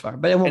ugly thus far.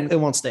 But it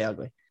won't stay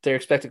ugly. Their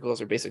expected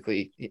goals are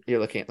basically, you're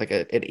looking at like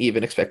an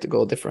even expected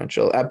goal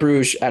differential. At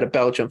Bruges, out of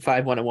Belgium,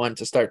 5-1-1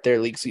 to start their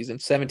league season.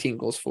 17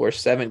 goals for,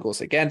 7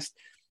 goals against.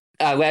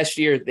 Last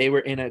year they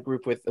were in a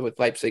group with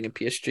Leipzig and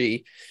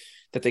PSG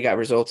that they got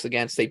results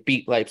against. They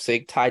beat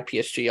Leipzig, tied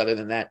PSG. Other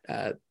than that,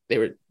 they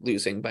were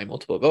losing by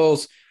multiple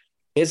goals.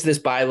 Is this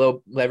buy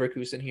low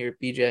Leverkusen here,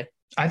 BJ?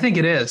 I think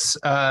it is.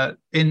 And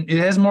it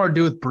has more to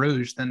do with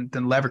Bruges than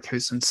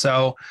Leverkusen.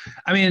 So,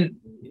 I mean,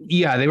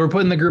 yeah, they were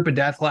put in the group of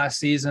death last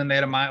season. They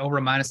had over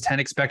a -10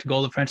 expected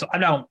goal differential.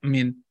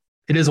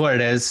 It is what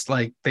it is.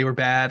 Like, they were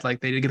bad.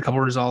 Like, they did get a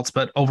couple of results,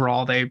 but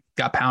overall they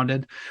got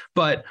pounded.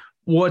 But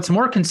what's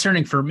more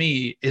concerning for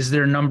me is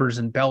their numbers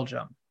in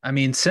Belgium. I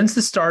mean, since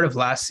the start of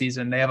last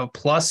season, they have a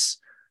plus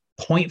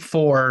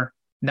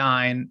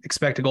 0.49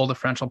 expected goal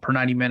differential per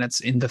 90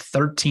 minutes in the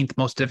 13th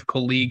most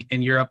difficult league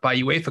in Europe by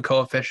UEFA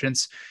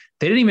coefficients.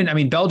 They didn't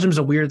even, Belgium's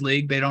a weird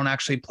league. They don't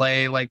actually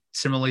play like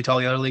similarly to all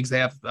the other leagues. They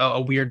have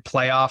a weird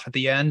playoff at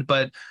the end,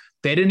 but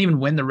they didn't even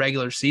win the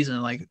regular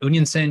season. Like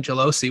Union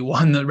Saint-Gilloise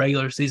won the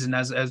regular season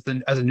as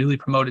a newly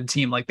promoted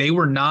team. Like they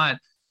were not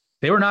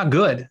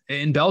good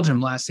in Belgium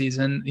last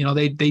season.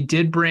 They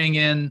did bring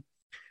in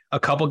a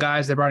couple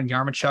guys. They brought in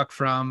Yarmachuk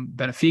from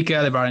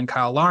Benfica. They brought in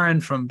Kyle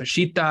Lauren from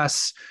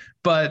Besiktas,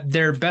 but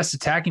their best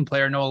attacking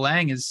player, Noah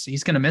Lang,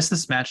 he's going to miss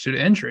this match due to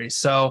injury.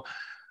 So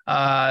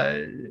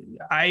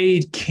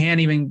I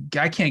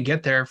can't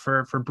get there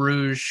for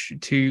Bruges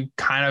to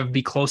kind of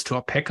be close to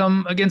a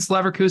pick'em against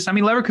Leverkusen.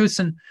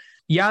 Leverkusen,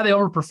 yeah, they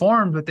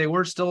overperformed, but they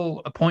were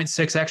still a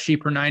 0.6 XG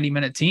per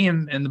 90-minute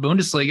team in the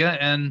Bundesliga,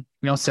 and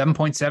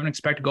 7.7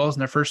 expected goals in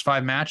their first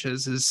 5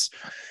 matches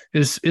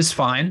is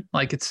fine.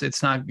 Like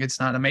it's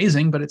not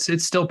amazing, but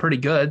it's still pretty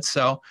good.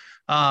 So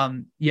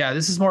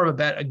this is more of a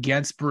bet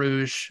against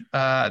Bruges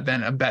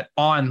than a bet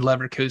on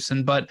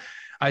Leverkusen. But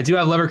I do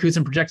have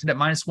Leverkusen projected at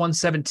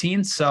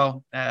 -117,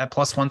 so at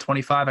plus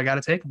 125, I got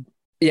to take them.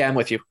 Yeah, I'm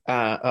with you.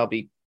 I'll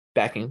be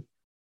backing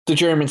the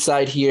German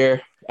side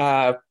here.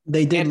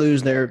 They did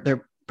lose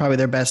their probably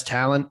their best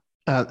talent.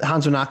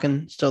 Hans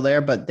Nacken still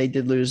there, but they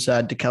did lose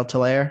De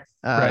Ketelaere.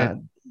 Right.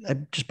 I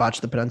just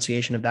botched the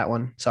pronunciation of that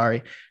one.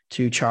 Sorry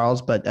to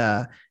Charles, but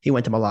he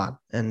went to Milan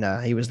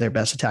and he was their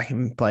best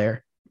attacking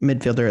player,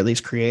 midfielder, at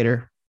least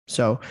creator.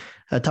 So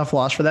a tough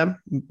loss for them.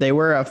 They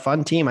were a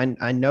fun team.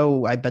 I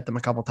know I bet them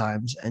a couple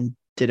times and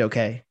did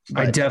okay.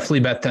 I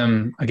definitely bet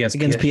them against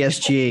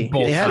PSG.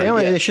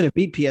 They should have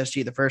beat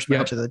PSG the first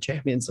match of the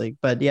Champions League.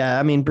 But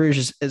yeah,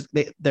 Bruges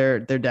they're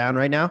down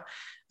right now,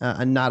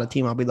 and not a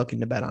team I'll be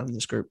looking to bet on in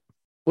this group.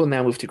 We'll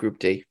now move to Group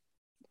D,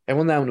 and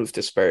we'll now move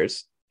to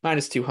Spurs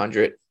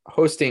 -200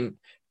 hosting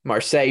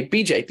Marseille.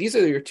 BJ, these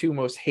are your two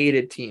most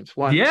hated teams.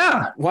 One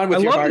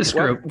with your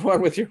heart,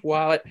 one with your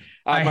wallet.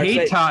 I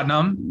hate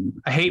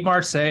Tottenham, I hate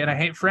Marseille, and I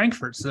hate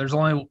Frankfurt. So there's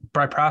only,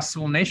 by process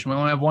of elimination, we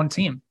only have one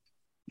team.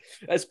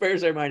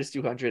 Spurs are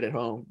 -200 at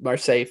home.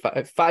 Marseille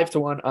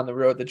 5-1 on the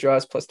road. The draw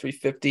is plus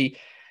 350.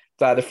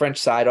 The French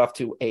side off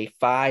to a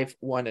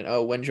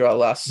 5-1-0 win draw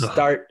loss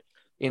start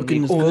in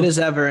looking as good as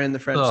ever in the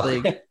French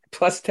league.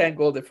 Plus 10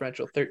 goal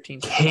differential,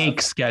 13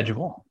 cake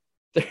schedule.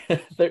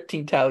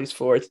 13 tallies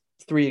for,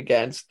 3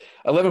 against,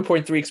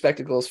 11.3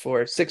 expected goals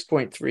for,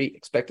 6.3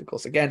 expected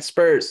goals against.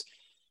 Spurs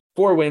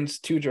 4 wins,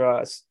 2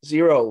 draws,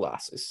 0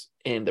 losses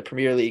in the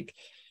Premier League.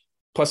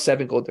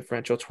 +7 goal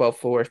differential,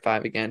 12-4,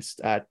 5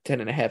 against,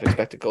 10.5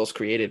 expected goals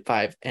created,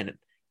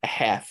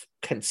 5.5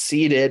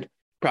 conceded.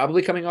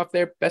 Probably coming off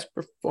their best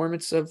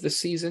performance of the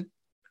season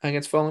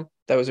against Fulham.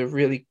 That was a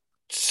really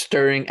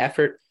stirring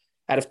effort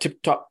out of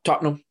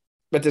Tottenham.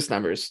 But this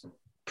number is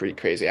pretty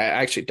crazy. I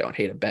actually don't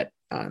hate a bet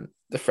on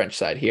the French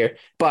side here.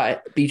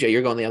 But BJ,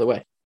 you're going the other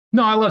way.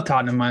 No, I love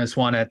Tottenham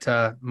 -1 at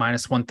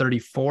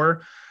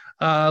 -134.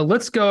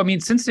 Let's go. I mean,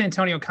 since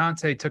Antonio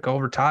Conte took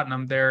over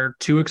Tottenham, they're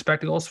 2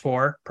 expected goals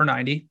for per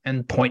 90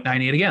 and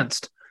 0.98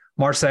 against.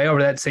 Marseille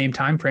over that same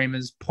time frame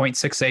is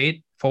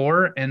 0.68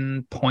 for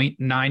and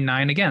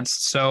 0.99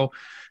 against. So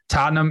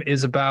Tottenham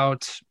is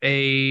about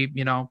a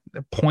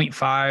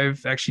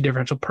 0.5 actually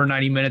differential per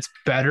 90 minutes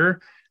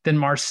better than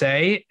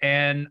Marseille.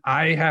 And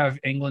I have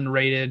England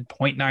rated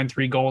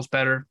 0.93 goals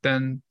better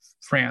than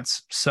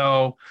France.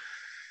 So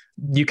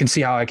you can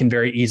see how I can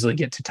very easily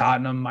get to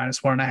Tottenham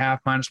 -1.5,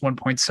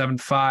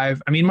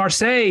 -1.75. I mean,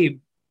 Marseille,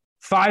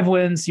 5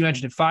 wins. You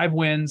mentioned it, 5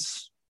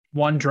 wins,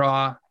 1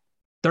 draw,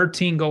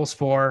 13 goals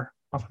for,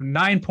 off of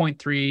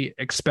 9.3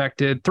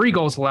 expected, 3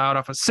 goals allowed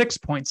off of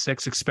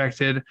 6.6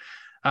 expected.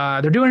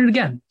 They're doing it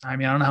again. I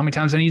mean, I don't know how many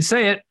times I need to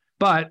say it,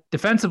 but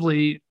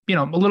defensively,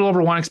 a little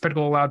over 1 expected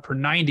goal allowed per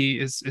 90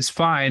 is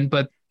fine.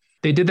 But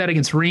they did that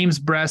against Reims,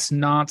 Brest,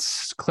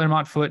 Nantes,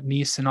 Clermont-Foot,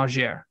 Nice, and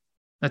Angers.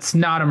 That's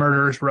not a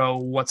murderer's row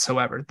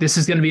whatsoever. This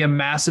is going to be a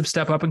massive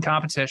step up in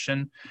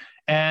competition.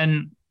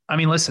 And I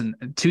mean, listen,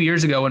 2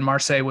 years ago when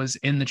Marseille was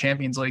in the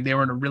Champions League, they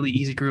were in a really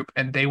easy group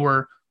and they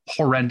were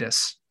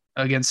horrendous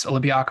against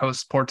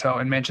Olympiacos, Porto,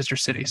 and Manchester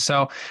City.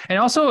 So, and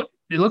also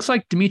it looks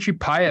like Dimitri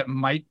Payet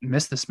might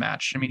miss this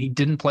match. I mean, he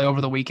didn't play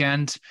over the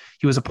weekend.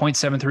 He was a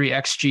 0.73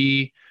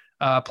 XG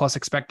plus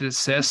expected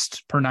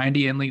assist per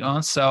 90 in Ligue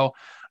 1. So,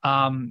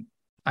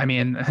 I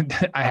mean,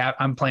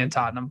 I'm playing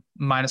Tottenham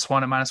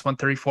 -1 and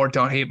 -134.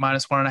 Don't hate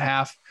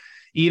 -1.5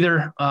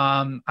 either.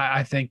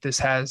 I think this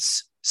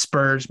has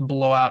Spurs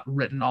blowout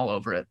written all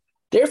over it.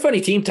 They're a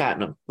funny team,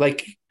 Tottenham.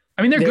 Like,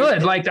 I mean, they're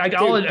good.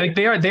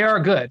 They are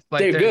good.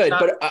 Like, they're good,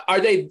 but are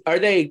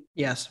they?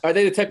 Yes. Are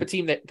they the type of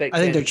team that I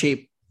think they're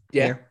cheap?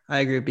 Yeah, here.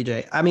 I agree with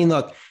BJ. I mean,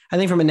 look, I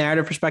think from a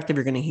narrative perspective,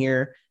 you're going to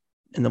hear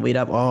in the lead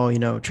up,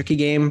 tricky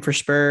game for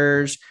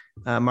Spurs.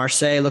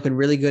 Marseille looking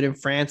really good in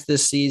France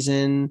this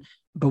season.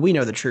 But we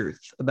know the truth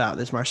about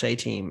this Marseille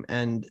team.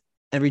 And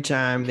every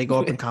time they go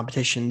up in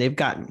competition, they've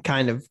gotten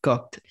kind of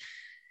cooked.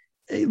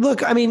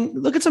 Look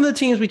at some of the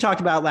teams we talked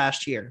about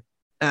last year.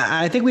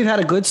 I think we've had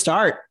a good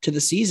start to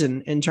the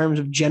season in terms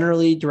of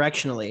generally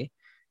directionally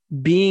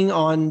being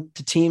on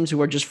to teams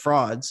who are just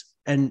frauds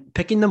and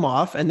picking them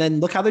off. And then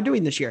look how they're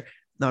doing this year.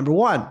 Number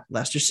 1,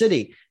 Leicester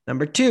City.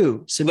 Number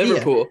 2, Sevilla.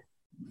 Liverpool.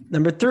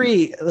 Number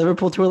 3,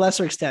 Liverpool to a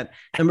lesser extent.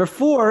 Number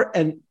 4,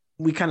 and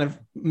we kind of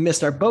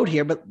missed our boat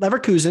here, but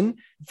Leverkusen,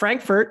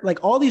 Frankfurt,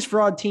 like all these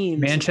fraud teams,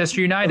 Manchester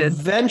United,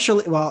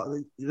 eventually,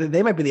 well,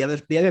 they might be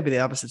the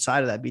opposite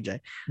side of that, BJ.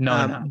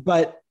 No.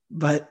 But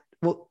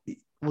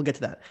we'll get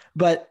to that.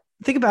 But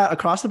think about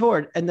across the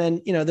board. And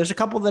then, there's a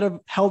couple that have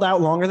held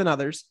out longer than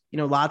others.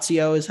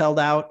 Lazio is held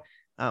out.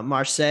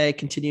 Marseille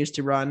continues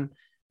to run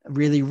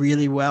really,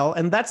 really well.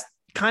 And that's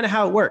kind of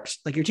how it works.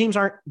 Like your teams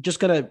aren't just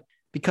going to,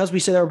 because we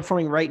say they're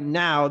performing right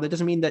now, that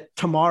doesn't mean that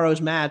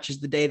tomorrow's match is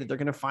the day that they're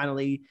going to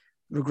finally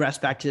regress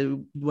back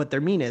to what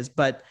their mean is.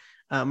 But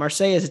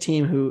Marseille is a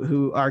team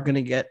who are going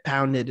to get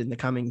pounded in the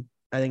coming,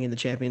 I think in the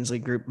Champions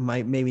League group,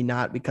 maybe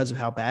not because of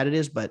how bad it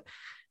is, but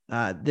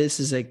this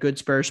is a good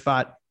Spurs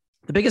spot.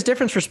 The biggest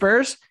difference for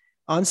Spurs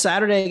on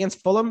Saturday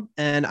against Fulham,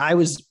 and I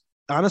was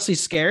honestly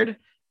scared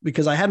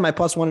because I had my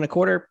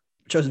 +1.25,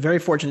 which I was very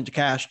fortunate to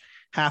cash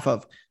half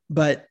of.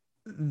 But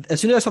as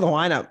soon as I saw the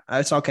lineup,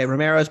 I saw, okay,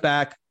 Romero's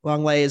back,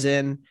 Longley is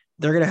in.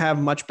 They're going to have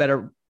much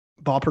better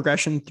ball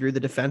progression through the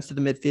defense to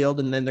the midfield,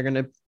 and then they're going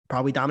to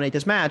probably dominate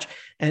this match.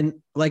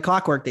 And like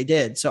clockwork, they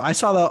did. So I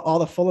saw all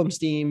the Fulham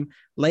steam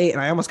late,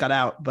 and I almost got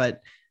out.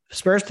 But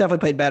Spurs definitely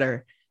played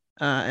better,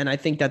 and I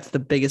think that's the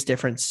biggest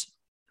difference.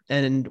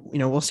 And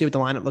we'll see what the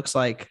lineup looks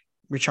like.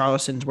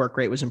 Richarlison's work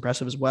rate was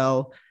impressive as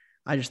well.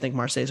 I just think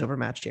Marseille's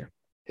overmatched here.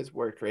 His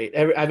work rate.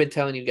 I've been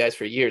telling you guys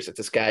for years that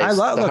this guy's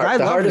the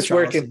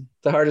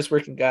hardest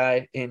working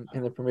guy in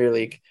the Premier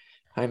League.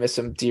 I miss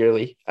him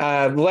dearly.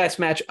 The last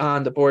match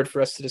on the board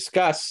for us to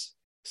discuss,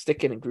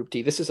 sticking in Group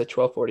D. This is a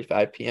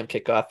 12:45 p.m.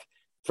 kickoff.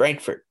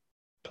 Frankfurt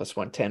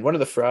 +110. One of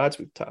the frauds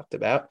we've talked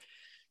about.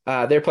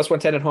 They're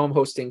 +110 at home,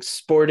 hosting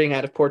Sporting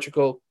out of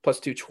Portugal,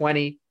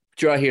 +220.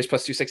 Draw here is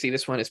 +260.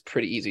 This one is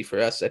pretty easy for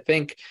us, I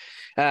think.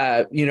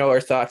 Our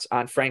thoughts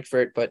on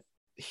Frankfurt, but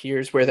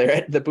here's where they're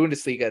at the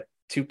Bundesliga.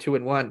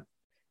 2-2-1.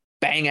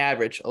 Bang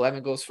average.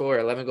 11 goals for,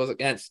 11 goals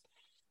against.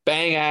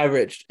 Bang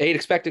average. 8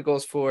 expected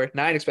goals for,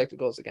 9 expected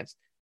goals against.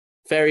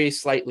 Very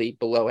slightly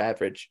below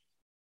average.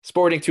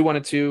 Sporting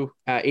 2-1-2.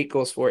 8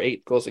 goals for,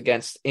 8 goals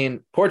against.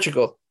 In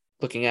Portugal,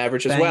 looking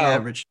average as well.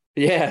 Average.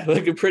 Yeah,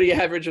 looking pretty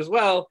average as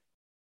well.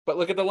 But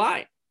look at the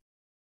line.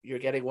 You're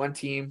getting one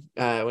team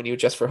when you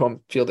adjust for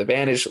home field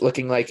advantage,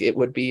 looking like it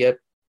would be a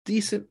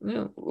decent,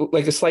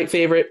 like a slight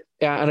favorite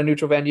on a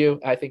neutral venue.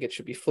 I think it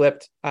should be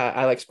flipped.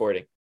 I like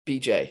Sporting.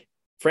 BJ,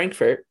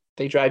 Frankfurt,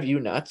 They drive you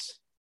nuts.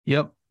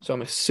 Yep. So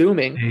I'm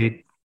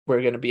assuming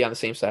we're going to be on the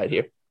same side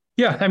here.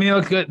 Yeah, I mean, they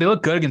look good. They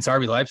look good against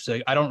RB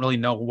Leipzig. I don't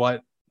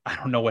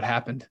know what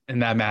happened in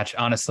that match.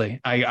 Honestly,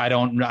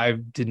 I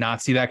did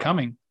not see that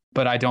coming,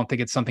 but I don't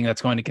think it's something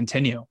that's going to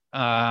continue.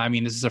 I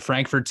mean, this is a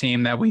Frankfurt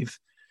team that we've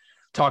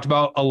talked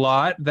about a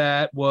lot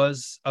that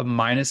was a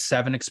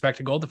 -7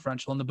 expected goal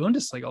differential in the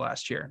Bundesliga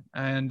last year.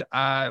 And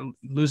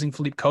losing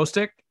Philippe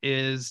Kostic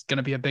is going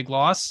to be a big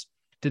loss.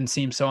 Didn't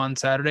seem so on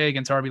Saturday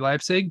against RB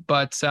Leipzig,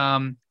 but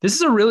this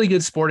is a really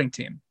good Sporting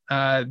team.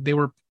 They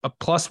were a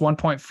plus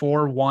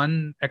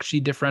 1.41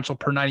 XG differential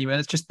per 90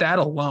 minutes. Just that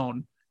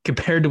alone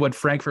compared to what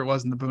Frankfurt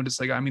was in the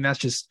Bundesliga. I mean,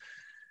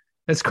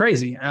 that's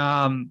crazy.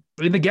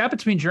 The gap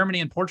between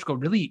Germany and Portugal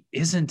really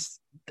isn't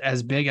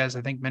as big as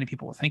I think many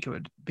people will think it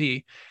would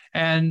be.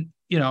 And,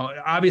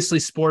 obviously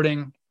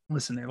Sporting,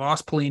 listen, they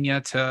lost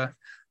Polina to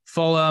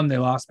Fulham. They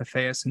lost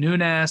Matheus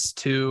Nunes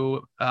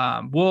to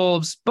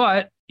Wolves,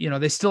 but,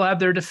 they still have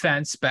their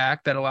defense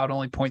back that allowed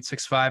only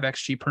 0.65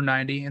 XG per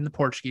 90 in the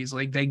Portuguese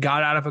league. They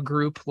got out of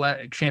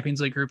a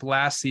Champions League group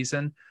last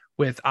season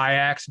with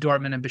Ajax,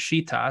 Dortmund, and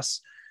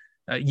Besiktas.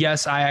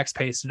 Yes, Ajax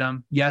pasted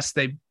them. Yes,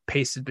 they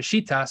pasted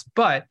Besiktas,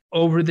 but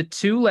over the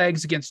two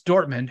legs against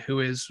Dortmund,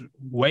 who is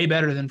way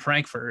better than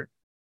Frankfurt,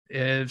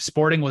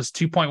 Sporting was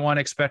 2.1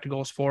 expected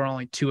goals for,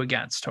 only 2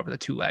 against over the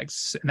two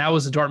legs. And that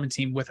was the Dortmund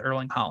team with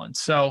Erling Haaland.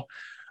 So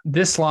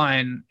this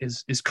line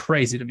is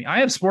crazy to me.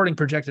 I have Sporting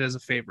projected as a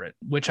favorite,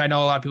 which I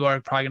know a lot of people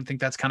are probably going to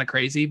think that's kind of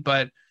crazy,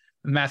 but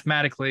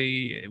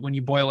mathematically, when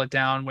you boil it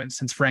down,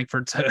 since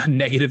Frankfurt's a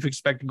negative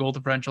expected goal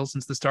differential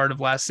since the start of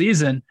last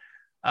season,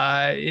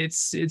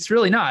 it's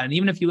really not. And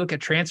even if you look at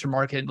transfer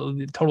market,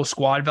 the total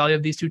squad value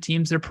of these two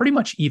teams, they're pretty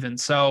much even.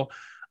 So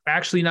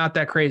actually not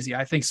that crazy.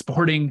 I think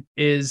Sporting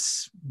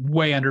is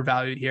way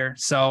undervalued here.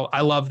 So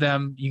I love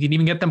them. You can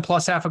even get them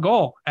plus half a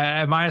goal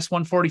at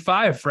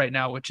 -145 right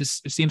now, which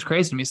seems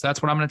crazy to me. So that's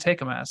what I'm going to take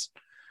them as.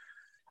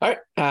 All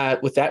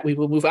right. With that, we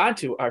will move on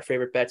to our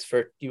favorite bets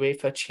for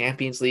UEFA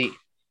Champions League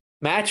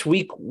match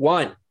week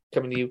 1,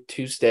 coming to you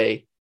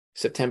Tuesday,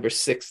 September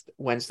 6th,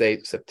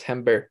 Wednesday,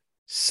 September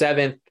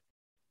 7th.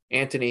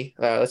 Anthony,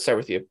 let's start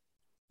with you.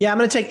 Yeah, I'm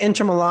going to take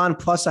Inter Milan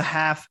plus a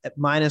half at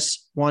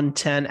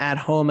 -110 at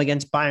home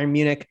against Bayern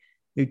Munich.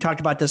 We talked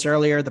about this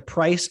earlier. The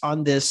price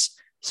on this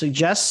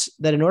suggests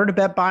that in order to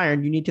bet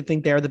Bayern, you need to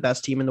think they're the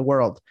best team in the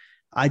world.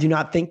 I do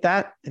not think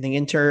that. I think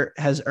Inter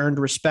has earned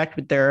respect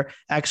with their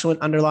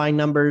excellent underlying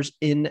numbers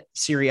in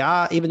Serie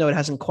A, even though it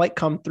hasn't quite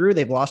come through.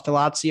 They've lost to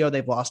Lazio.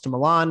 They've lost to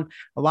Milan.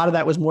 A lot of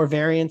that was more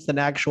variance than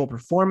actual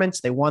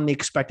performance. They won the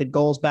expected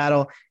goals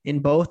battle in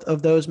both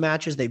of those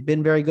matches. They've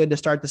been very good to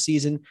start the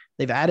season.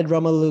 They've added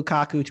Romelu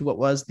Lukaku to what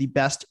was the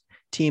best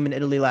team in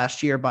Italy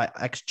last year by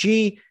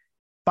XG.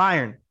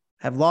 Bayern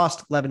have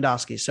lost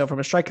Lewandowski. So from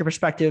a striker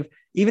perspective,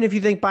 even if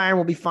you think Bayern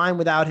will be fine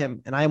without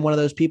him, and I am one of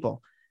those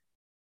people,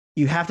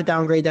 you have to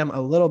downgrade them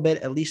a little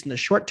bit, at least in the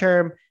short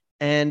term.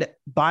 And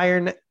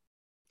Bayern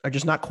are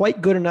just not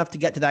quite good enough to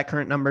get to that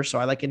current number. So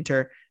I like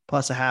Inter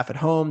plus a half at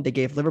home. They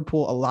gave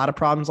Liverpool a lot of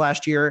problems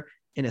last year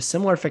in a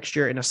similar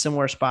fixture, in a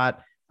similar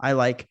spot. I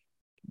like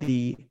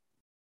the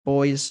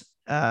boys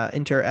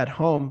Inter at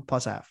home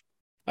plus half.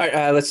 All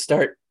right, let's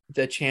start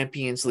the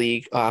Champions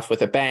League off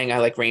with a bang. I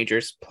like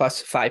Rangers plus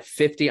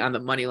 550 on the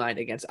money line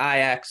against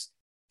Ajax.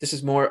 This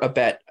is more a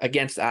bet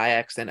against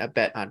Ajax than a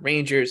bet on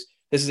Rangers.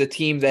 This is a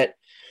team that,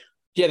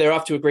 yeah, they're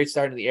off to a great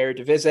start in the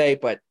Eredivisie,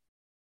 but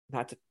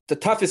not the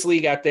toughest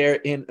league out there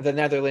in the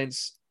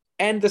Netherlands.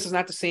 And this is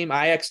not the same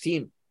Ajax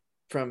team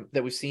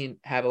that we've seen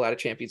have a lot of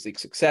Champions League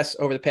success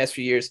over the past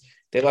few years.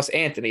 They lost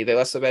Anthony, they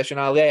lost Sebastian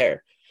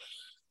Aller,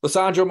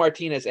 Lisandro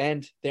Martinez,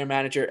 and their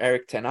manager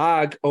Erik ten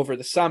Hag over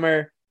the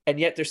summer, and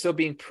yet they're still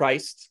being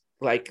priced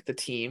like the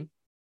team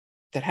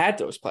that had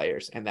those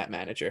players and that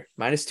manager.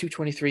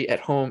 -223 at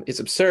home is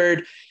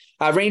absurd.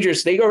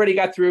 Rangers, they already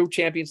got through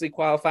Champions League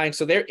qualifying,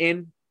 so they're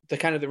in the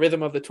kind of the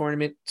rhythm of the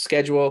tournament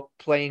schedule,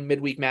 playing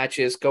midweek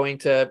matches,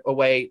 going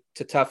away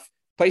to tough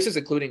places,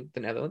 including the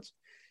Netherlands.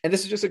 And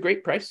this is just a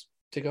great price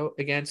to go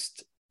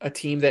against a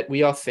team that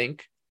we all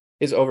think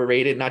is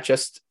overrated, not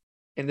just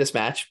in this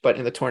match, but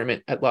in the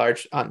tournament at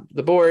large on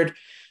the board.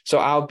 So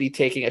I'll be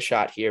taking a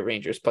shot here,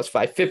 Rangers plus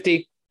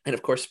 550. And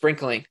of course,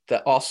 sprinkling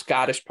the all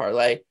Scottish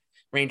parlay,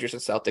 Rangers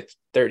and Celtics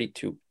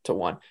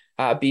 32-1.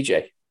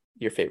 BJ,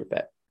 your favorite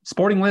bet?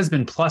 Sporting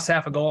Lisbon plus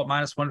half a goal at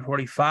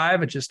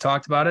 -145. I just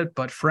talked about it,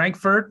 but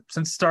Frankfurt,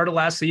 since the start of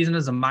last season,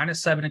 is a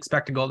 -7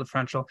 expected goal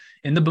differential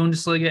in the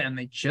Bundesliga, and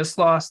they just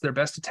lost their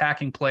best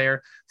attacking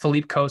player,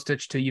 Philippe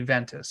Kostic, to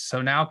Juventus.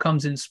 So now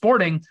comes in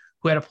Sporting,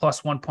 who had a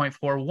plus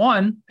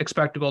 1.41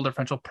 expected goal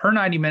differential per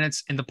 90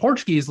 minutes in the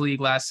Portuguese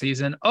league last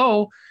season.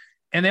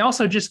 And they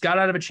also just got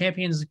out of a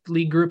Champions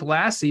League group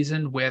last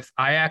season with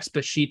Ajax,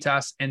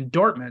 Besiktas, and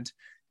Dortmund.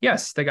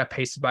 Yes, they got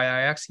pasted by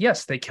Ajax.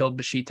 Yes, they killed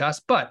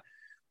Besiktas, but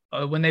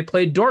when they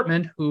played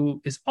Dortmund,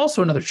 who is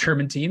also another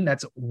German team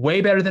that's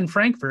way better than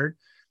Frankfurt,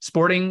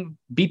 Sporting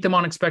beat them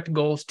on expected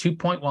goals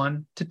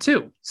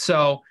 2.1-2.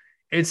 So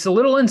it's a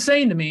little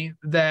insane to me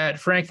that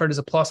Frankfurt is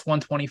a plus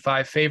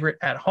 125 favorite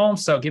at home.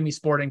 So give me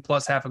Sporting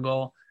plus half a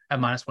goal at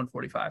minus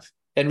 145.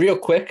 And real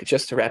quick,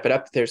 just to wrap it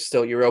up, there's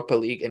still Europa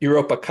League and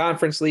Europa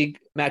Conference League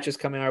matches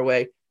coming our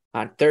way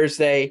on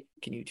Thursday.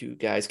 Can you two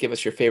guys give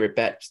us your favorite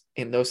bets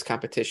in those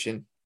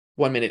competition?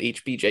 1 minute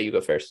each. BJ, you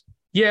go first.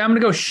 Yeah, I'm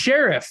going to go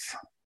Sheriff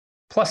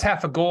plus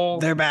half a goal.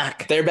 They're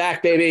back. They're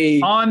back,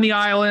 baby. On the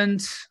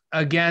island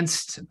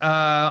against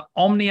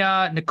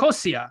Omnia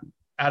Nicosia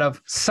out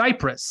of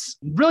Cyprus.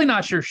 Really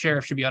not sure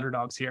Sheriff should be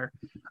underdogs here.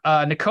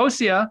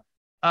 Nicosia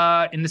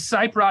in the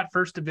Cypriot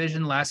first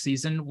division last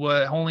season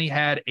only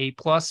had a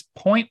plus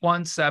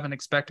 0.17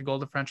 expected goal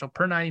differential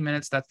per 90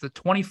 minutes. That's the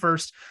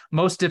 21st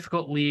most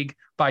difficult league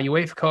by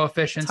UEFA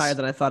coefficients. It's higher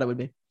than I thought it would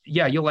be.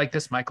 Yeah, you'll like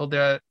this, Michael.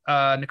 The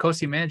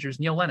Nicosia manager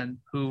is Neil Lennon,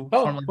 who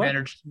formerly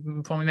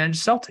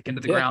managed Celtic into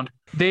the ground.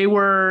 They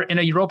were in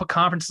a Europa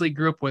Conference League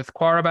group with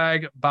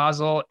Qarabag,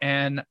 Basel,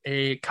 and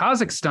a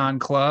Kazakhstan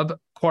club,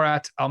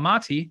 Korat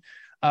Almaty.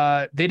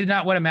 They did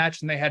not win a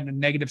match, and they had a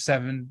negative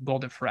 7 goal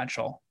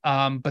differential.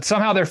 But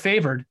somehow they're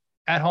favored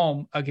at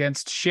home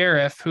against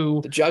Sheriff,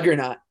 who the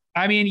juggernaut.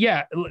 I mean,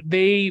 yeah, if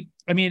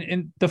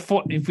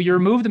we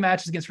remove the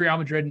matches against Real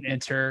Madrid and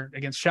Inter,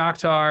 against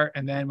Shakhtar,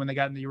 and then when they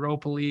got in the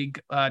Europa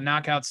League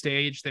knockout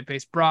stage, they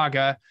faced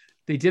Braga.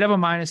 They did have a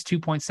minus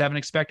 2.7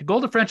 expected goal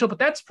differential, but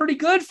that's pretty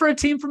good for a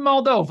team from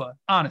Moldova,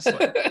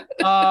 honestly.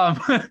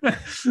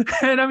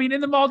 And I mean,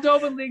 in the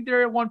Moldovan league,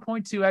 they're at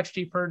 1.2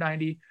 XG per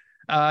 90,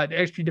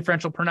 XG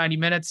differential per 90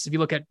 minutes. If you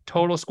look at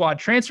total squad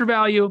transfer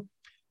value,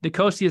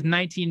 Nicosia is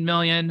 19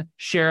 million,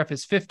 Sheriff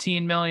is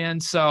 15 million.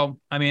 So,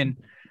 I mean,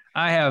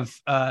 I have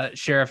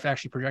Sheriff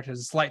actually projected as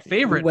a slight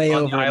favorite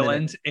on the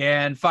island,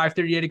 and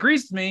 538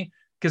 agrees with me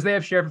because they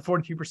have Sheriff at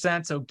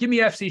 42%. So give me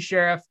FC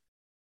Sheriff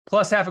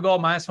plus half a goal,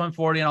 minus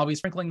 140, and I'll be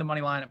sprinkling the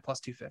money line at plus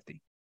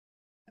 250.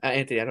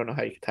 Anthony, I don't know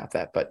how you can top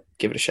that, but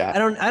give it a shot.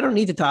 I don't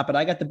need to top it.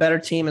 I got the better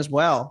team as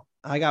well.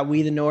 I got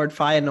We the Nord,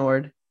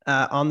 Feyenoord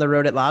on the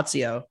road at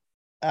Lazio.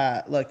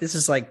 Look, this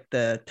is like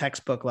the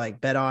textbook,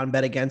 like bet on,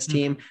 bet against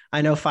team.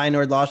 I know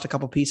Feyenoord lost a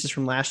couple pieces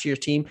from last year's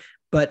team,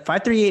 but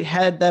 538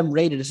 had them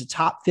rated as a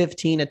top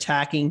 15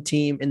 attacking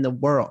team in the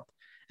world.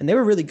 And they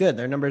were really good.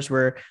 Their numbers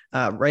were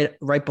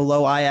right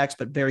below Ajax,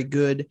 but very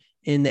good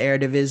in the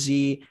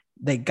Eredivisie.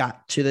 They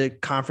got to the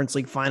Conference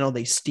League final.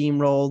 They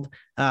steamrolled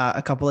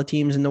a couple of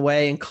teams in the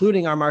way,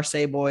 including our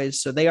Marseille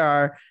boys. So they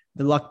are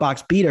the luck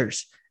box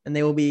beaters, and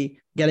they will be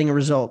getting a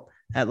result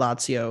at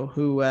Lazio,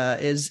 who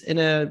is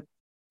in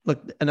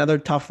another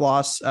tough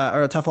loss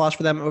or a tough loss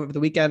for them over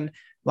the weekend.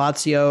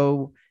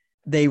 Lazio,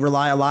 they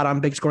rely a lot on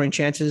big scoring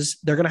chances.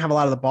 They're going to have a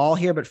lot of the ball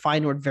here, but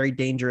Feyenoord very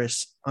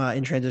dangerous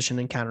in transition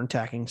and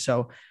counterattacking.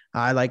 So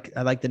I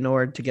like the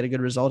Nord to get a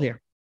good result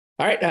here.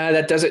 All right,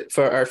 that does it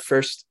for our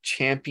first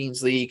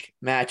Champions League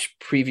match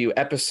preview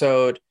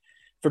episode.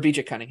 For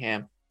BJ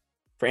Cunningham,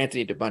 for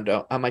Anthony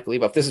DeBundo, I'm Michael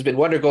Leboff. This has been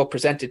Wonder Goal,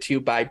 presented to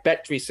you by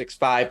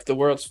Bet365, the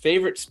world's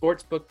favorite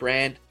sportsbook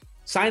brand.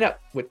 Sign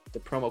up with the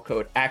promo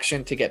code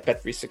ACTION to get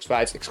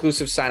Bet365's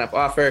exclusive sign-up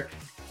offer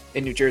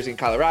in New Jersey and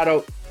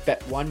Colorado.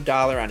 Bet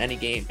 $1 on any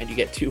game and you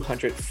get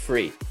 $200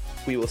 free.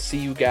 We will see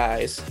you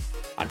guys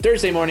on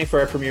Thursday morning for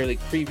our Premier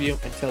League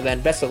preview. Until then,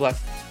 best of luck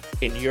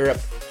in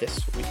Europe this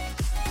week.